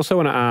 Craig, we also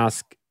want to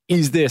ask,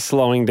 is there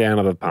slowing down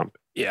of the pump?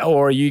 Yeah,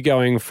 or are you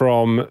going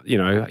from, you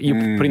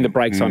putting the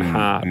brakes on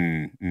hard?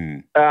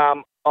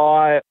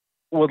 I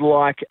would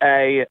like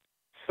a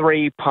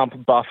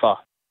 3-pump buffer.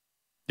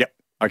 Yep.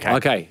 Okay.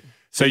 Okay.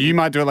 So you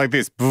might do it like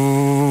this.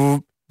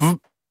 Boop, boop,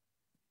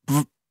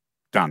 boop,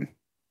 done.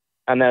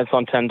 And then it's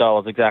on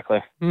 $10,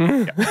 exactly.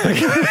 Okay,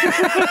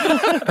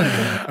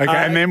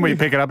 and then we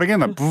pick it up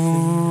again. Like,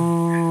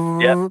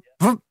 boop,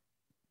 boop,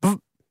 boop,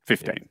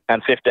 15.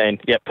 And 15.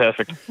 Yep,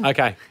 perfect.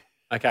 Okay.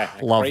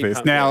 Love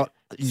this. Now,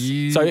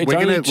 so it's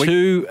only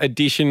 2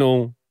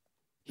 additional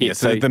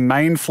hits. Yeah, so the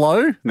main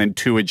flow and then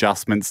 2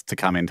 adjustments to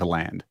come into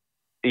land.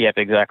 Yep,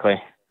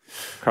 exactly.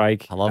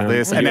 Craig. I love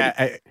this. And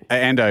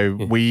Ando,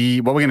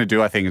 what we're going to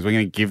do, I think, is we're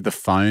going to give the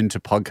phone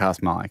to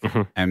Podcast Mike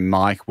and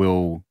Mike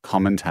will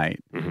commentate.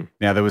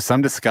 Now, there was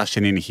some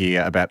discussion in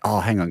here about,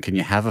 hang on, can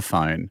you have a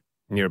phone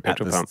near a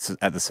petrol pump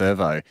at the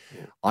servo?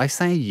 Yeah. I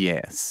say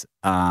yes.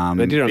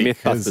 They did it on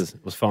Mythbusters.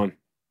 It was fine.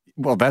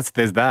 Well,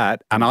 there's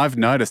that. And I've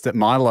noticed at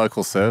my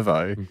local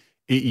servo,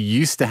 it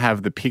used to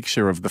have the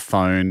picture of the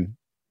phone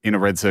in a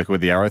red circle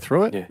with the arrow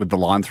through it, with the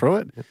line through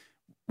it,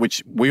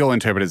 which we all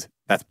interpret as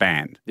that's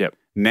banned. Yep.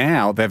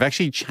 Now they've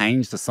actually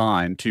changed the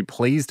sign to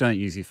please don't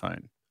use your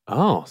phone.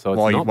 Oh, so it's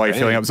while not you're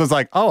filling up. So it's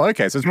like,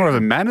 okay, so it's more of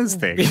a manners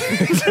thing.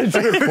 It's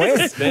a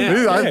request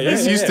now.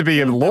 This used to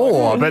be in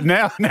law, but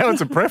now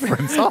it's a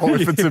preference.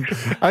 If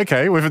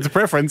it's a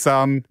preference,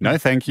 no,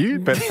 thank you,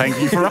 but thank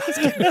you for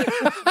asking.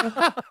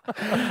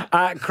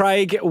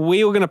 Craig,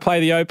 we were going to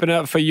play the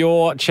opener for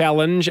your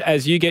challenge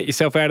as you get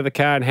yourself out of the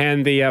car and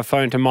hand the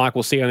phone to Mike.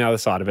 We'll see you on the other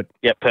side of it.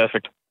 Yep,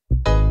 perfect.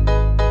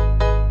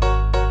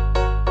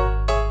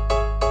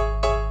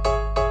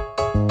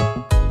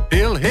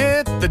 He'll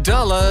hit the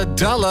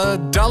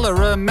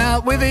dollar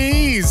amount with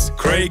ease.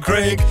 Craig,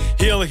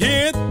 he'll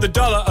hit the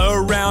dollar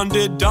around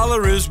it.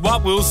 Dollar is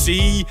what we'll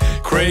see.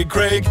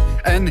 Craig.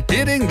 And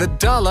hitting the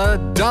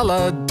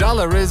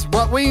dollar is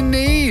what we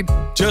need.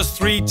 Just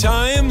 3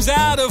 times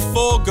out of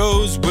 4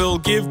 goes will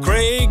give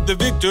Craig the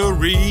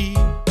victory.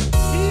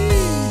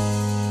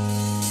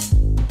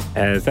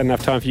 Is that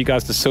enough time for you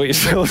guys to sort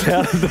yourselves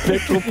out of the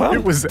petrol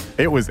pump?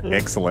 It was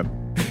excellent.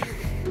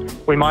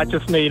 We might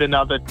just need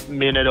another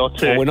minute or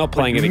 2. Well, we're not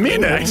playing it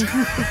again. Minute?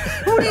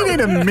 What do you need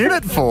a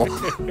minute for?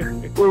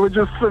 We were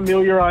just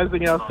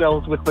familiarising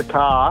ourselves with the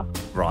car.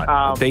 Right.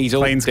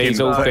 Diesel. It's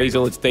diesel.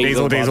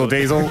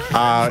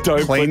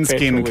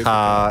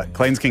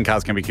 Clean skin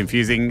cars can be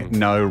confusing.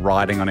 No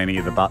writing on any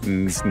of the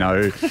buttons.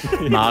 No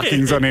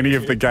markings on any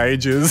of the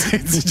gauges.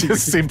 It's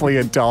just simply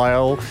a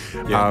dial.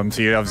 Yeah.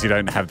 So you obviously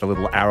don't have the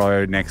little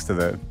arrow next to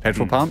the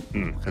petrol pump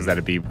because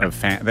that'd be a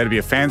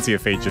fancier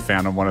feature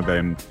found on one of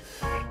them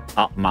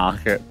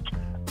upmarket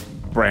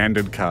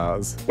branded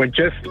cars. We're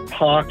just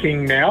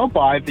parking now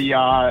by the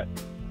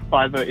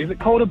is it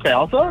called a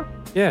Bowser?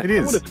 Yeah, it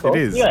is. It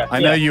is. Yeah,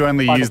 I know you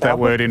only use that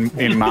word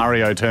in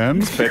Mario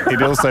terms, but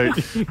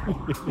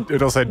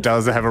it also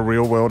does have a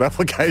real world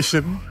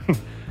application.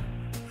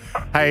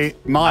 Hey,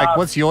 Mike,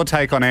 what's your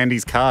take on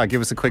Andy's car?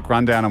 Give us a quick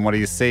rundown on what do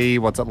you see?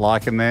 What's it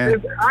like in there?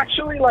 There's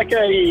actually like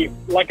a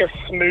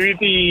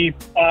smoothie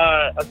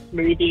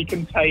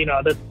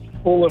container that's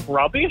full of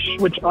rubbish,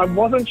 which I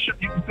wasn't sure.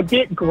 It's a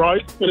bit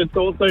gross, but it's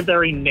also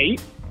very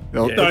neat.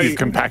 So you've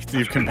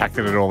compacted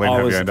it all in,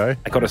 have you, Ando?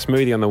 I got a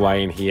smoothie on the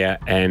way in here,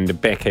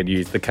 and Beck had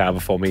used the car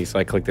before me, so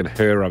I collected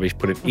her rubbish,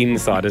 put it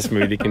inside a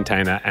smoothie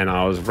container, and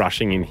I was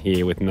rushing in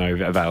here with no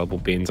available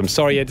bins. I'm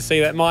sorry you had to see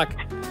that, Mike.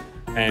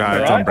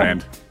 No, it's on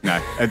brand.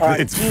 No,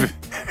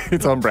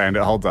 it's on brand.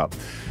 It holds up.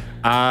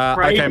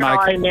 Okay,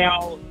 Mike. Guy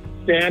now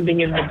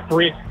standing in the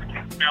brisk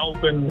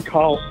Melbourne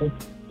cold.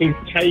 He's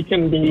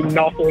taken the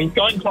nozzle. He's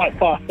going quite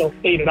fast. I'll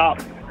speed it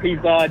up. He's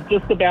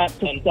just about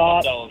to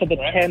start for the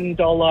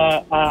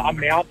 $10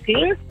 amount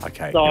here.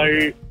 Okay.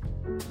 So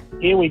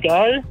here we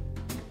go.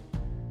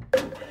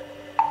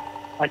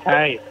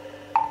 Okay.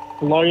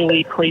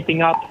 Slowly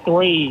creeping up.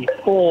 3,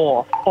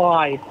 4,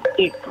 5,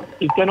 6.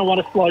 He's going to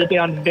want to slow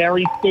down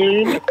very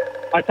soon.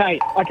 Okay.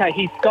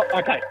 He's stopped.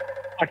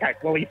 Okay.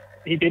 Well,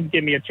 he did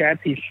give me a chance.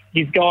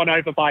 He's gone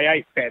over by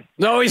 8 cents.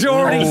 No, he's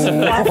already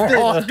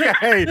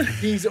Okay.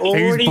 He's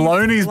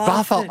blown his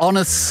buffer on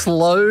a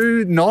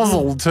slow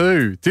nozzle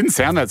too. Didn't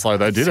sound that slow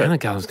though, did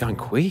it? It was going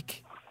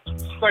quick.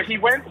 So he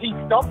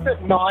stopped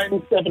at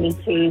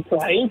 9.72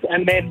 plays,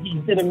 and then he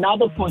did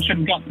another push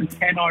and got to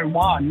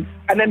 10.01.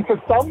 And then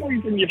for some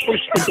reason you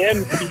pushed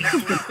again for the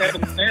extra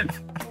 7 cents.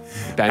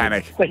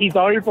 Panic. So he's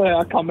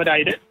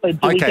over-accommodated. So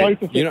do we go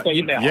for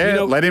 15 now?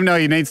 Yeah, let him know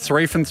he needs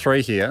 3 from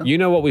 3 here. You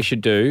know what we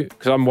should do?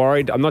 Because I'm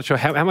worried. I'm not sure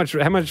how much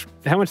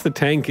the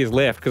tank is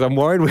left. Because I'm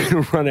worried we're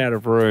going to run out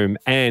of room.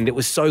 And it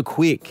was so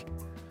quick.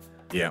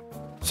 Yeah.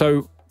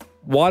 So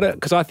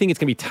because I think it's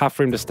going to be tough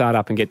for him to start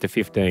up and get to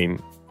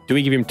 15. Do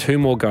we give him 2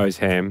 more goes,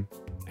 Ham,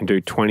 and do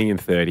 20 and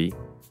 30?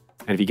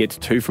 And if he gets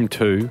 2 from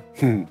 2,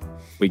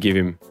 we give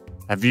him.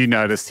 Have you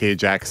noticed here,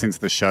 Jack, since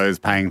the show's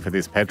paying for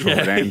this petrol,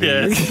 that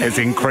Andy has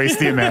increased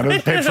the amount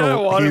of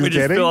petrol Why don't he's we just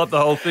getting? fill up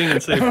the whole thing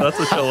and see if that's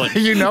a challenge?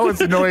 You know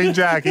it's annoying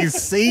Jack. He's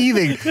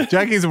seething.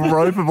 Jack has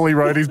ropeably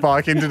rode his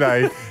bike in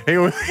today. He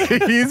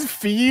is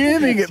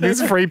fuming at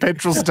this free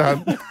petrol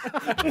stunt.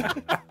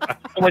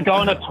 We're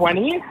going to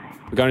 20?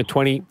 We're going to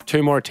 20.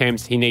 2 more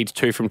attempts. He needs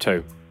 2 from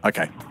 2.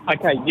 Okay.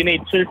 Okay, you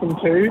need 2 from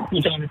 2.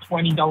 You're going to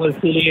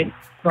 $20 here.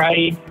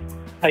 Trade.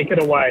 Take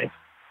it away.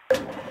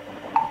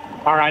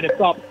 All right, it's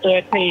up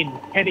 13.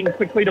 Heading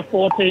quickly to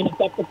 14. It's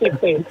up to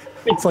 15.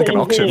 It's like an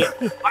auction. Here.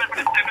 Over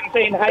to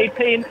 17,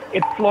 18.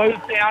 It slows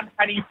down,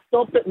 and he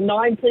stopped at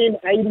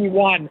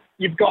 19.81.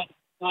 You've got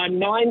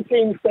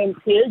 19 cents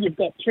here. You've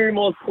got 2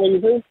 more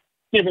squeezes.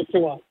 Give it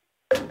to us.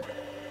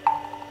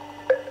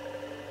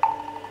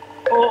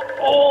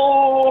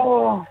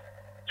 Oh,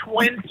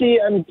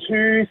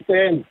 22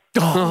 cents.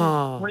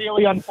 Oh.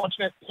 Really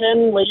unfortunate.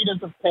 10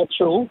 litres of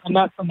petrol, and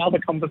that's another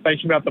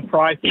conversation about the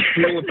price of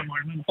fuel at the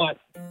moment. But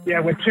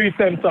yeah, we're 2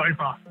 cents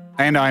over.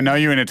 And I know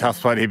you're in a tough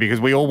spot here because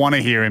we all want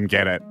to hear him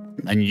get it.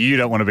 And you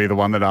don't want to be the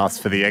one that asks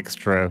for the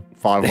extra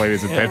 5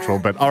 litres of petrol.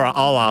 But all right,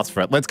 I'll ask for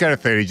it. Let's go to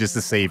 30 just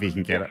to see if he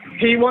can get it.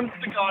 He wants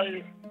to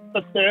go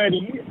for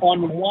 30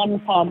 on 1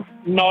 pump,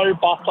 no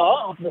buffer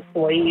of the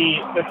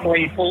three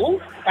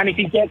pulls. And if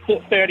he gets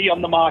it 30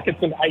 on the market,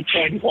 it's an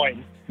 18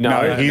 coin.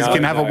 No, he's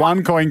going to have a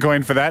 1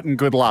 coin for that and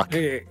good luck.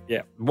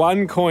 Yeah.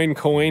 1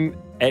 coin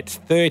at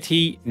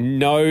 30.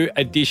 No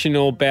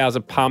additional Bowser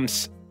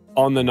pumps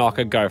on the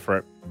knocker. Go for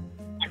it.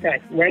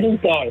 Okay, ready,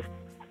 go.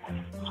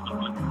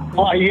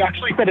 Oh, you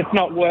actually said it's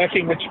not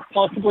working, which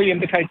possibly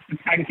indicates the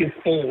tank is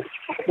full.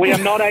 We are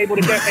not able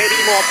to get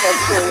any more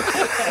petrol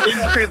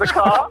into the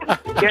car.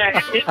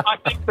 Yeah, I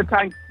think the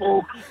tank's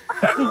full.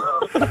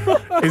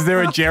 Is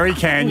there a jerry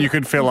can you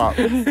could fill up?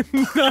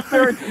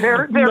 There is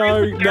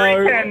a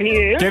jerry can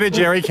here. Get a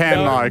jerry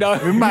can, Mike.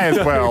 We may as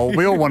well.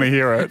 We all want to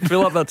hear it.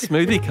 Fill up that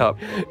smoothie cup.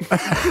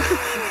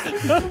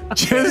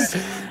 Just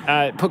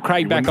put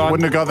Craig back on.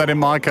 Wouldn't have got that in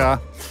my car.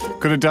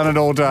 Could have done it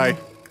all day.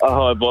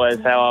 Oh, boys,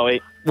 how are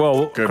we?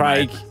 Well, Good,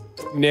 Craig,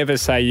 mate. never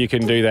say you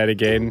can do that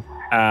again.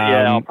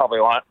 Yeah, I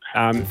probably won't.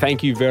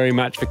 Thank you very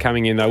much for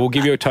coming in, though. We'll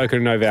give you a token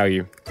of no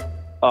value.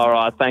 All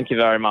right, thank you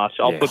very much.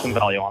 I'll put some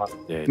value on it.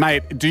 Yeah.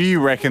 Mate, do you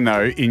reckon,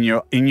 though, in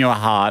your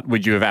heart,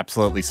 would you have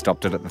absolutely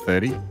stopped it at the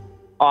 30?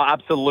 I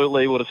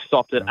absolutely would have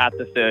stopped it at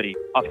the 30.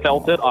 I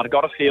felt it. I'd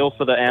got a feel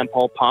for the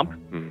Ampol pump.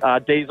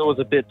 Diesel was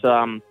a bit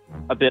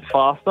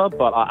faster,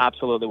 but I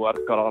absolutely would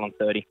have got it on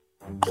 30.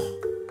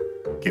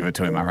 Give it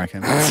to him, I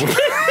reckon.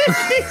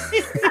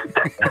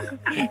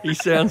 He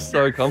sounds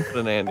so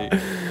confident, Andy.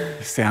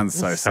 He sounds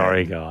so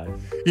Sorry, guys.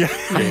 Yeah.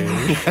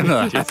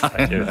 Just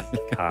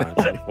can't,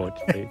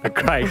 unfortunately. But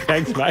Craig,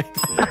 thanks, mate.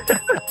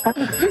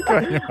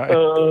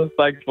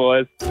 Thanks,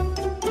 boys.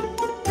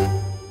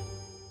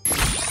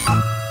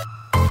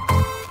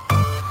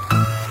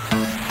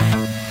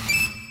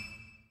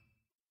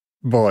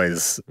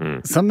 Boys,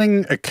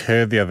 something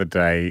occurred the other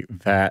day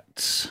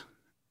that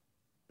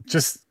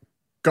just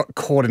got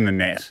caught in the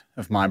net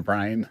of my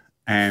brain,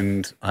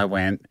 and I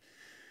went,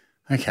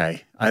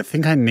 okay, I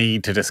think I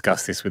need to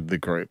discuss this with the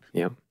group.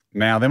 Yeah.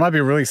 Now, there might be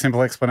a really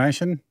simple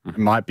explanation. It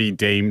might be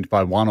deemed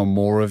by one or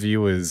more of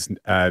you as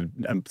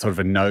sort of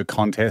a no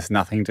contest,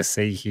 nothing to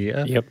see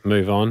here. Yep,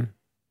 move on.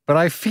 But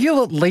I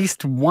feel at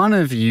least one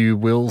of you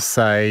will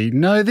say,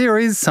 no, there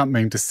is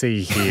something to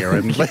see here.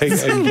 And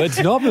let's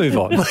not move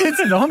on.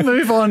 Let's not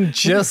move on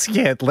just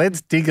yet.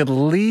 Let's dig a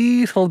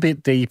little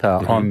bit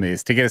deeper on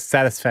this to get a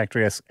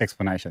satisfactory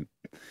explanation.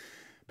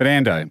 But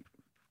Ando,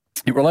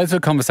 it relates to a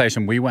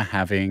conversation we were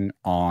having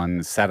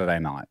on Saturday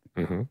night.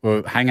 We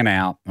were hanging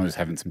out and was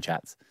having some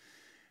chats.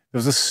 There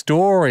was a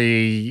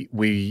story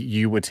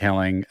you were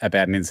telling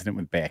about an incident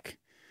with Beck.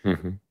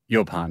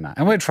 Your partner.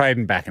 And we're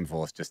trading back and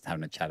forth, just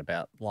having a chat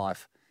about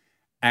life.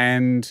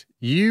 And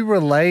you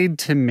relayed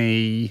to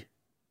me,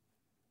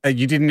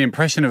 you did an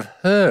impression of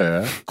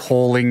her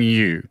calling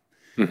you.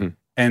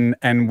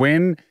 And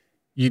when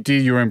you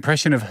did your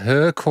impression of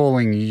her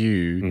calling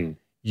you,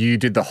 you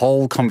did the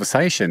whole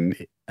conversation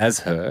as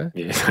her.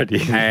 Yes, I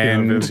did.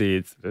 And the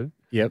incident.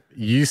 Yep.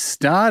 You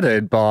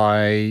started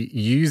by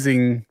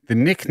using the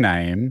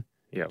nickname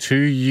to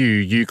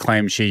you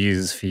claim she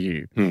uses for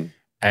you.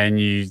 and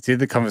you did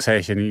the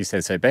conversation and you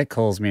said, so Beck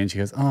calls me and she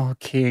goes, oh,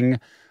 King,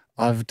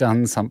 I've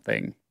done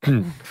something.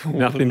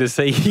 Nothing to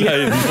see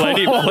here.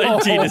 No,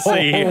 plenty to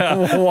see here.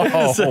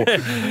 Whoa.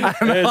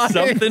 There's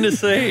something to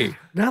see.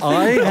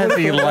 I had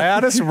the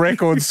loudest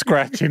record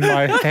scratch in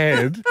my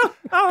head,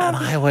 and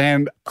I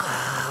went,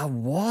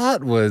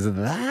 what was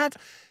that?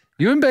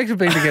 You and Beck have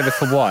been together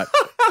for what?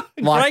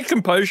 Great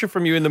composure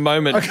from you in the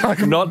moment,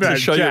 not to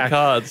show your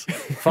cards.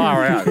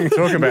 Far out.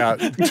 Talk about.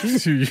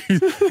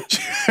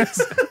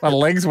 My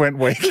legs went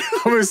weak.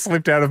 I almost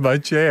slipped out of my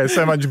chair.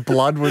 So much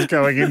blood was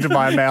going into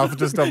my mouth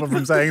to stop it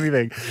from saying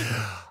anything.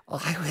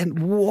 I went,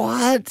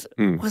 what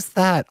was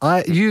that?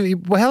 How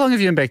long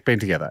have you and Beck been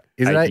together?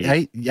 Is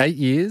it 8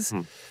 years?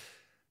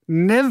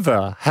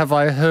 Never have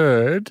I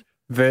heard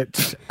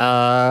that,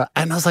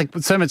 and I was like,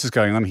 so much is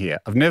going on here.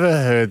 I've never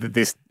heard that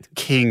this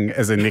King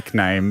as a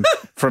nickname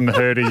from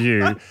her to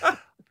you.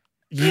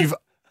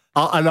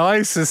 And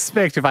I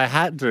suspect if I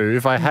had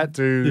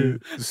to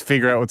just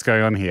figure out what's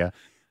going on here,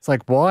 it's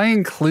like, why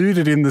include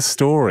it in the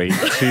story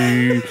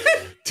to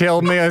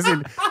tell me? I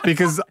said,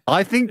 because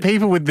I think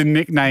people with the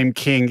nickname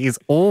King is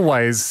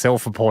always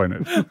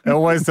self-appointed,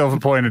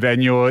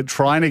 and you're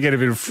trying to get a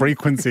bit of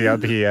frequency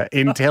up here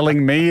in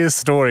telling me a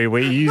story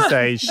where you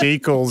say she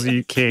calls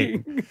you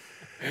King.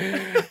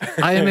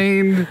 I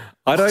mean,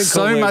 I don't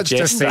so much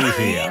to see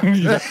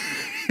here.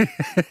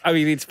 I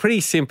mean, it's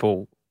pretty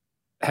simple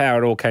how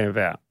it all came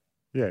about.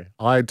 Yeah,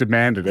 I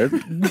demanded it,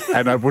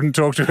 and I wouldn't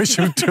talk to her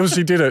until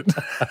she did it.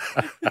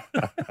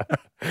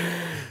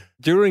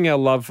 During our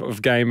love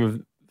of Game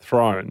of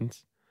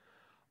Thrones,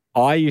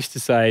 I used to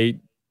say,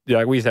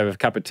 we used to have a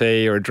cup of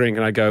tea or a drink,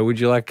 and I go, would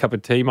you like a cup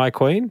of tea, my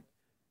queen?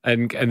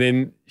 And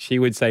then she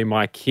would say,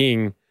 my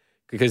king,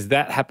 because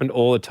that happened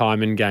all the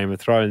time in Game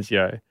of Thrones,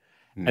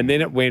 And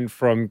then it went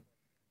from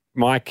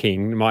my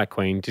king, my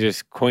queen, to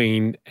just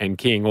queen and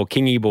king, or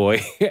kingy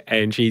boy,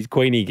 and she's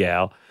queenie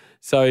gal.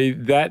 So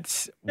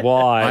that's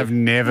why... I've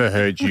never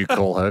heard you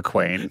call her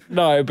queen.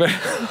 No, but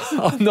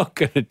I'm not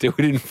going to do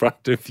it in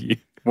front of you.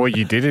 Well,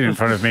 you did it in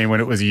front of me when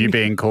it was you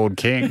being called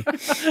king.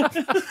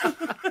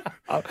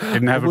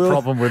 Didn't have a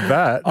problem with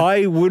that.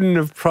 I wouldn't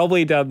have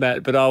probably done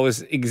that, but it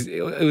was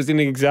an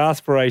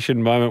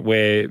exasperation moment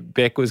where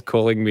Beck was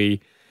calling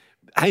me.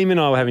 Haim and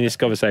I were having this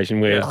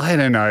conversation where... I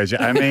don't know.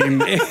 I mean,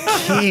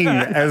 king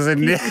as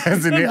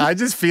I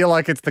just feel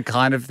like it's the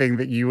kind of thing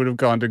that you would have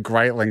gone to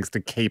great lengths to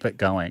keep it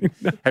going.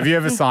 Have you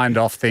ever signed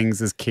off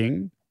things as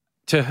king?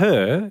 To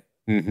her,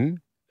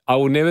 I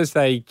will never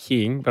say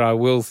king, but I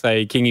will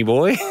say kingy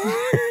boy.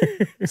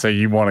 So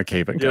you want to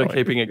keep it going. You're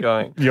keeping it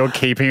going. You're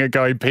keeping it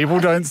going. People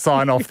don't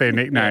sign off their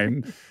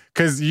nickname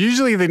because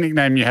usually the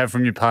nickname you have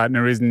from your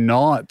partner is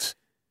not...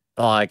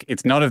 Like,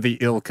 it's not of the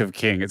ilk of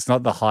king. It's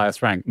not the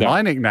highest rank. No.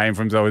 My nickname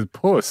from Zoe is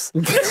Puss.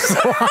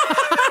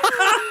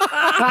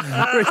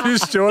 Which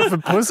is short for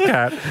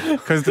Pusscat,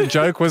 because the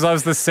joke was I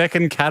was the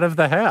second cat of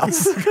the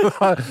house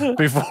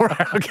before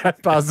our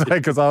cat passed away,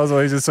 because I was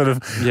always just sort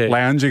of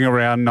lounging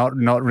around,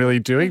 not really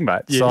doing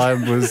much. Yeah. So I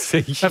was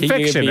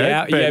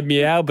affectionate. You had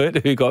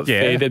Meowbert, who got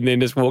fed and then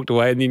just walked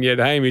away, and then you had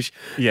Hamish,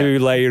 who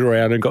laid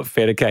around and got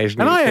fed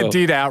occasionally. And I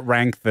did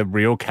outrank the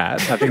real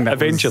cat. I think that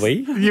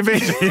eventually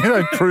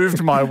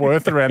proved my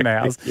worth around the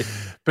house.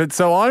 But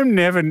so I'm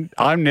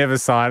never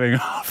signing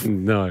off.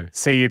 No.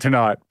 See you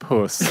tonight,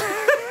 Puss.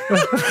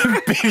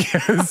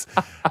 Because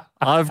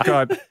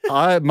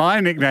my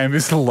nickname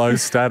is low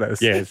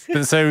status. Yes.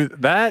 So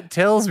that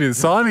tells me that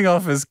signing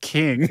off as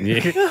king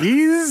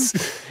is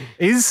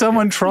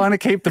someone trying to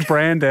keep the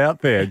brand out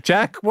there.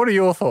 Jack, what are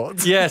your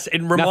thoughts? Yes,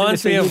 it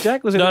reminds me of...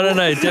 Jack? Was it no,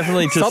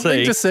 definitely to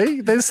something to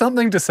see. There's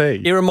something to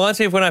see. It reminds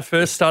me of when I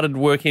first started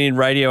working in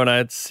radio, and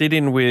I'd sit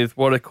in with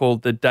what are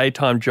called the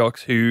daytime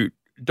jocks, who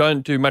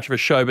don't do much of a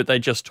show, but they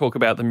just talk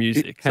about the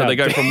music. So they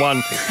go from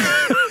one...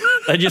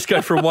 They just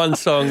go from one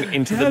song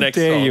into the next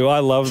song. How dare you? I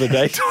love the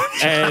daytime.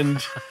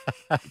 And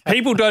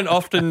people don't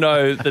often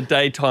know the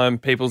daytime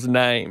people's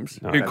names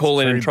who call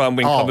in and try and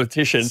win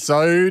competitions.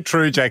 So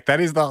true, Jack.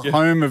 That is the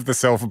home of the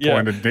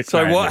self-appointed nickname.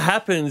 So what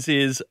happens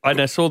is,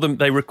 I saw them,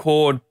 they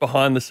record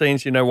behind the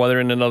scenes, while they're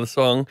in another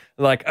song.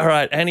 Like, all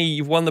right, Annie,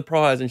 you've won the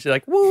prize. And she's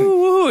like, woo, woo,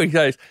 woo. He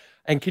goes,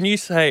 and can you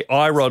say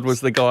iRod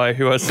was the guy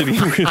who I was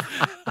sitting with,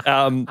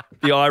 the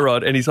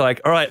iRod. And he's like,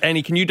 all right,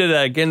 Annie, can you do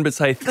that again, but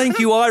say, thank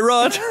you,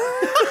 iRod.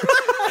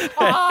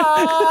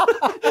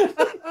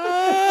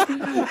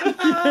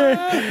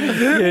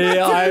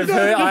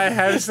 I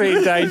have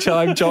seen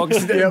daytime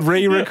jocks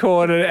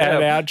re-record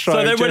an outro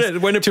so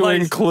then when it to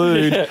plays,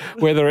 include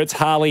whether it's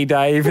Harley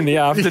Dave in the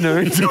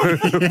afternoon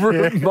or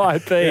it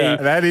might be. Yeah,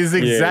 that is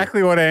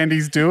exactly what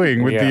Andy's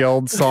doing with the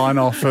old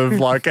sign-off of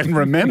like, and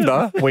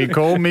remember, we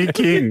call me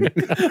king.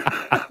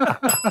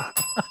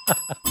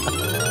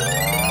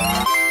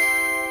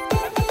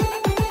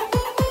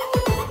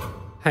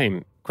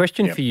 Hey,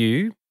 question for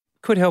you.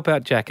 Could help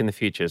out Jack in the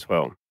future as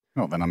well.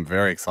 Oh, then I'm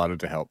very excited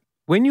to help.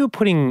 When you were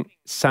putting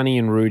Sonny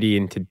and Rudy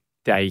into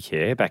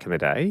daycare back in the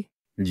day,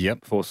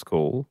 before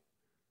school,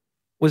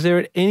 was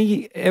there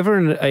ever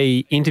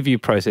an interview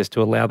process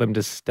to allow them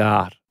to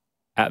start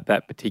at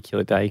that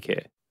particular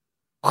daycare?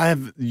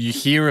 You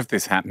hear of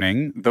this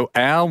happening.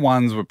 Our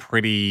ones were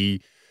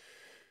pretty,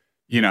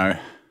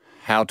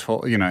 how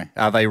tall,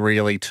 are they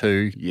really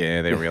 2?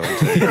 Yeah, they're really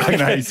 2.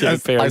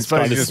 Parents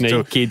trying to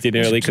sneak kids in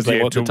early because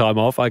they want the time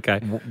off.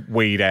 Okay.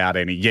 Weed out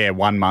any,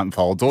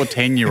 1-month-olds or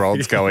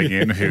 10-year-olds going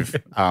in who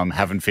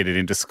haven't fitted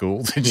into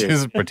school to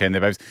just pretend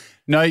they're babies.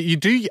 No, you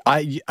do.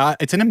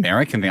 It's an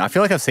American thing. I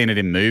feel like I've seen it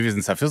in movies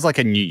and stuff. It feels like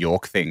a New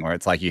York thing where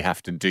it's like you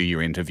have to do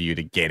your interview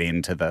to get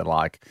into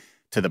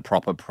the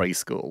proper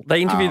preschool.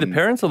 They interview the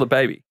parents or the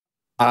baby?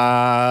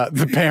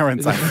 The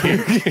parents, I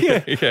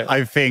think.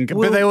 I think.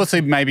 But they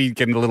also maybe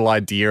get a little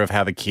idea of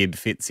how the kid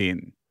fits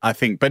in, I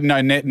think. But no,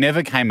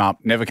 never came up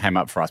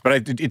for us.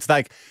 But it's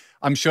like,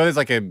 I'm sure there's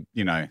like a,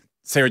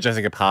 Sarah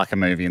Jessica Parker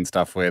movie and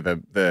stuff where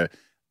the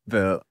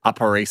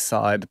Upper East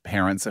Side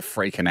parents are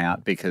freaking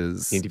out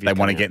because they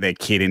want to get their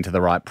kid into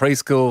the right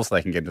preschool so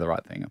they can get into the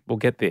right thing. Well,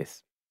 get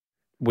this.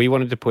 We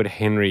wanted to put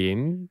Henry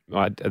in,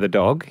 the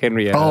dog,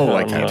 Henrietta,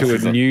 to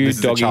a new this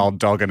is a child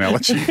dog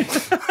analogy.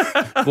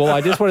 Well,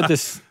 I just wanted to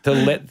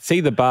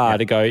see the bar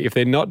to go, if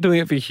they're not doing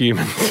it for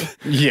humans.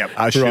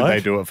 Should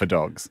they do it for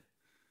dogs?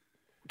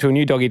 To a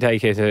new doggy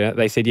daycare center,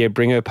 they said,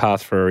 bring her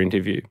past for her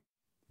interview.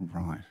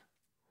 Right.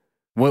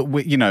 Well,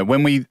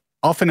 when we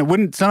often,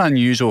 it's not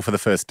unusual for the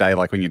first day,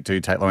 like when you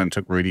do take, when I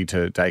took Rudy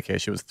to daycare,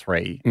 she was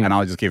 3, and I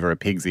would just give her a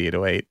pig's ear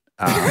to eat.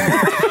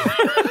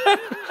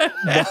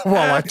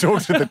 While I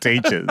talked to the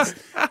teachers,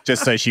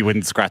 just so she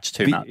wouldn't scratch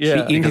too much.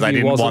 Because I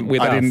didn't want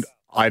with us.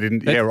 I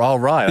didn't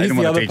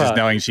want the teachers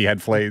knowing she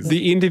had fleas.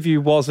 The interview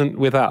wasn't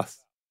with us.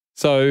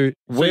 So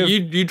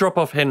you drop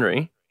off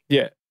Henry.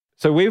 Yeah.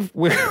 So we've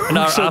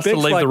asked to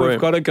leave the room.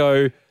 We've got to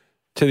go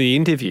to the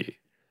interview.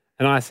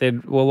 And I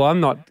said, well, I'm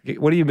not,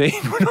 what do you mean?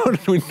 We don't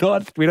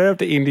have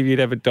to interview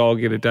to have a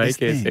dog in a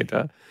daycare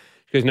centre.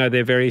 She goes, no,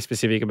 they're very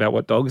specific about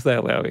what dogs they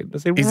allow in. I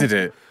said, is it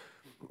a...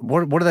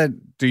 What do they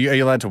do? Are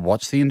you allowed to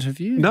watch the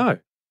interview? No.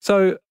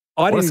 So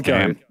I didn't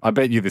go. I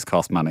bet you this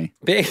cost money.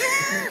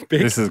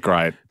 This is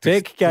great.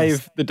 Beck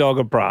gave the dog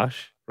a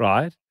brush,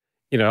 right?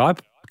 I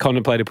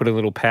contemplated putting a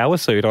little power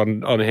suit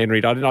on Henry.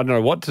 I didn't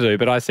know what to do,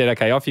 but I said,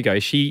 okay, off you go.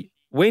 She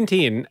went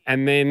in,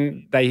 and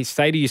then they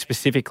say to you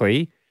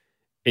specifically,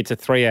 it's a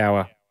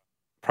 3-hour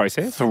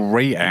process.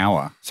 3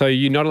 hour. So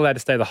you're not allowed to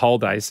stay the whole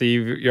day. So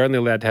you're only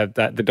allowed to have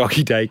the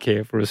doggy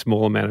daycare for a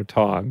small amount of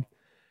time.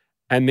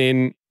 And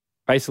then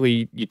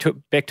basically,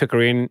 Beck took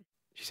her in.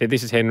 She said,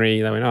 this is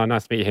Henry. They went, oh,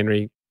 nice to meet you,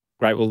 Henry.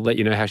 Great, we'll let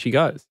you know how she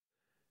goes.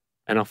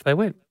 And off they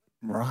went.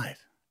 Right.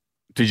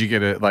 Did you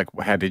get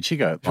how did she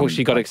go? Well,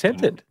 she got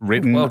accepted.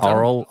 Written,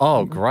 oral?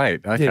 Oh,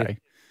 great. Okay. Yeah. I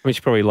mean,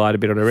 she probably lied a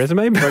bit on her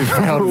resume.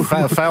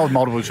 failed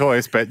multiple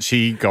choice, but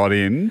she got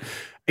in.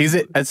 Is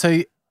it, and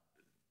so...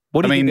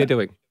 What do you think they're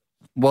doing?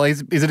 Well,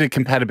 is it a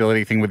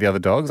compatibility thing with the other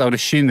dogs? I would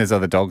assume there's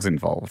other dogs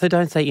involved. They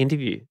don't say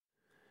interview.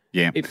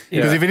 Yeah.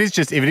 Because if it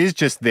is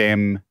just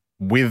them...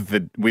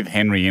 With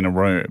Henry in a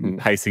room,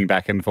 pacing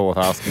back and forth,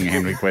 asking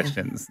Henry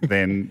questions,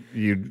 then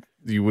you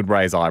would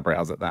raise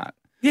eyebrows at that.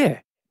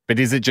 Yeah. But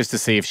is it just to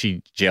see if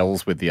she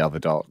gels with the other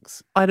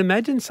dogs? I'd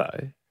imagine so.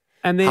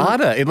 And then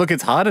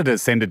it's harder to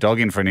send a dog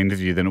in for an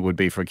interview than it would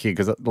be for a kid,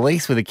 because at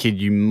least with a kid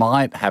you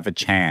might have a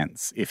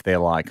chance, if they're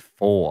like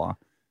 4,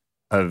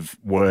 of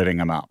wording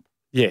them up.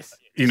 Yes.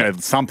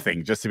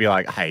 Something just to be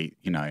like, hey,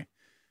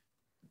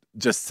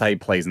 just say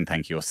please and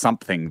thank you, or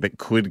something that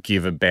could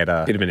give a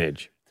better...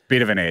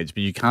 Bit of an edge,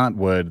 but you can't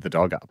word the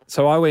dog up.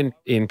 So I went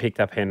in,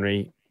 picked up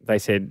Henry. They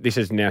said,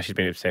 now she's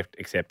been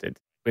accepted.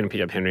 Went and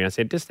picked up Henry. I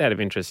said, just out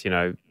of interest,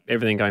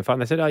 everything going fine.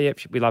 They said, oh, yeah,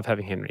 we love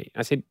having Henry.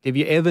 I said, have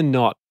you ever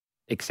not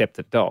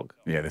accepted dog?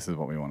 Yeah, this is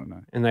what we want to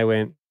know. And they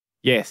went,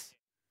 yes.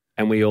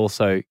 And we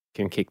also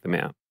can kick them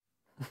out.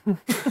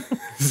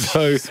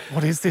 So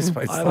what is this?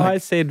 I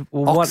said,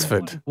 well,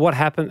 Oxford. What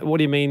happened? What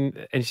do you mean?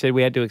 And she said,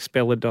 we had to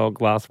expel a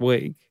dog last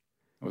week.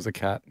 It was a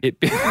cat.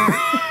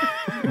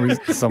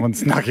 Someone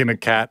snuck in a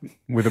cat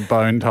with a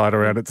bone tied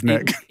around its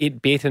neck.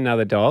 It bit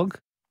another dog.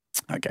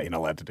 Okay, you're not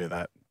allowed to do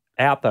that.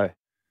 Out though.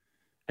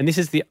 And this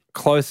is the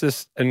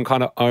closest and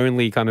kind of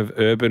only kind of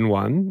urban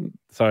one.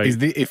 So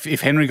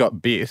if Henry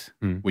got bit,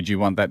 would you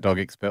want that dog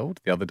expelled,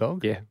 the other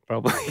dog? Yeah,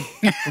 probably.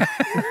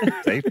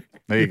 See,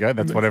 there you go.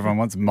 That's what everyone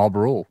wants, mob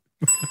rule.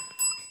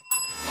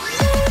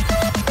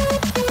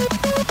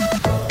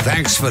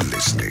 Thanks for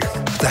listening.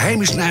 The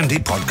Hamish and Andy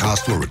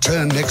podcast will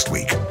return next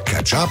week.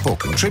 Catch up or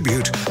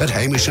contribute at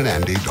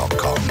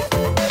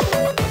hamishandandy.com.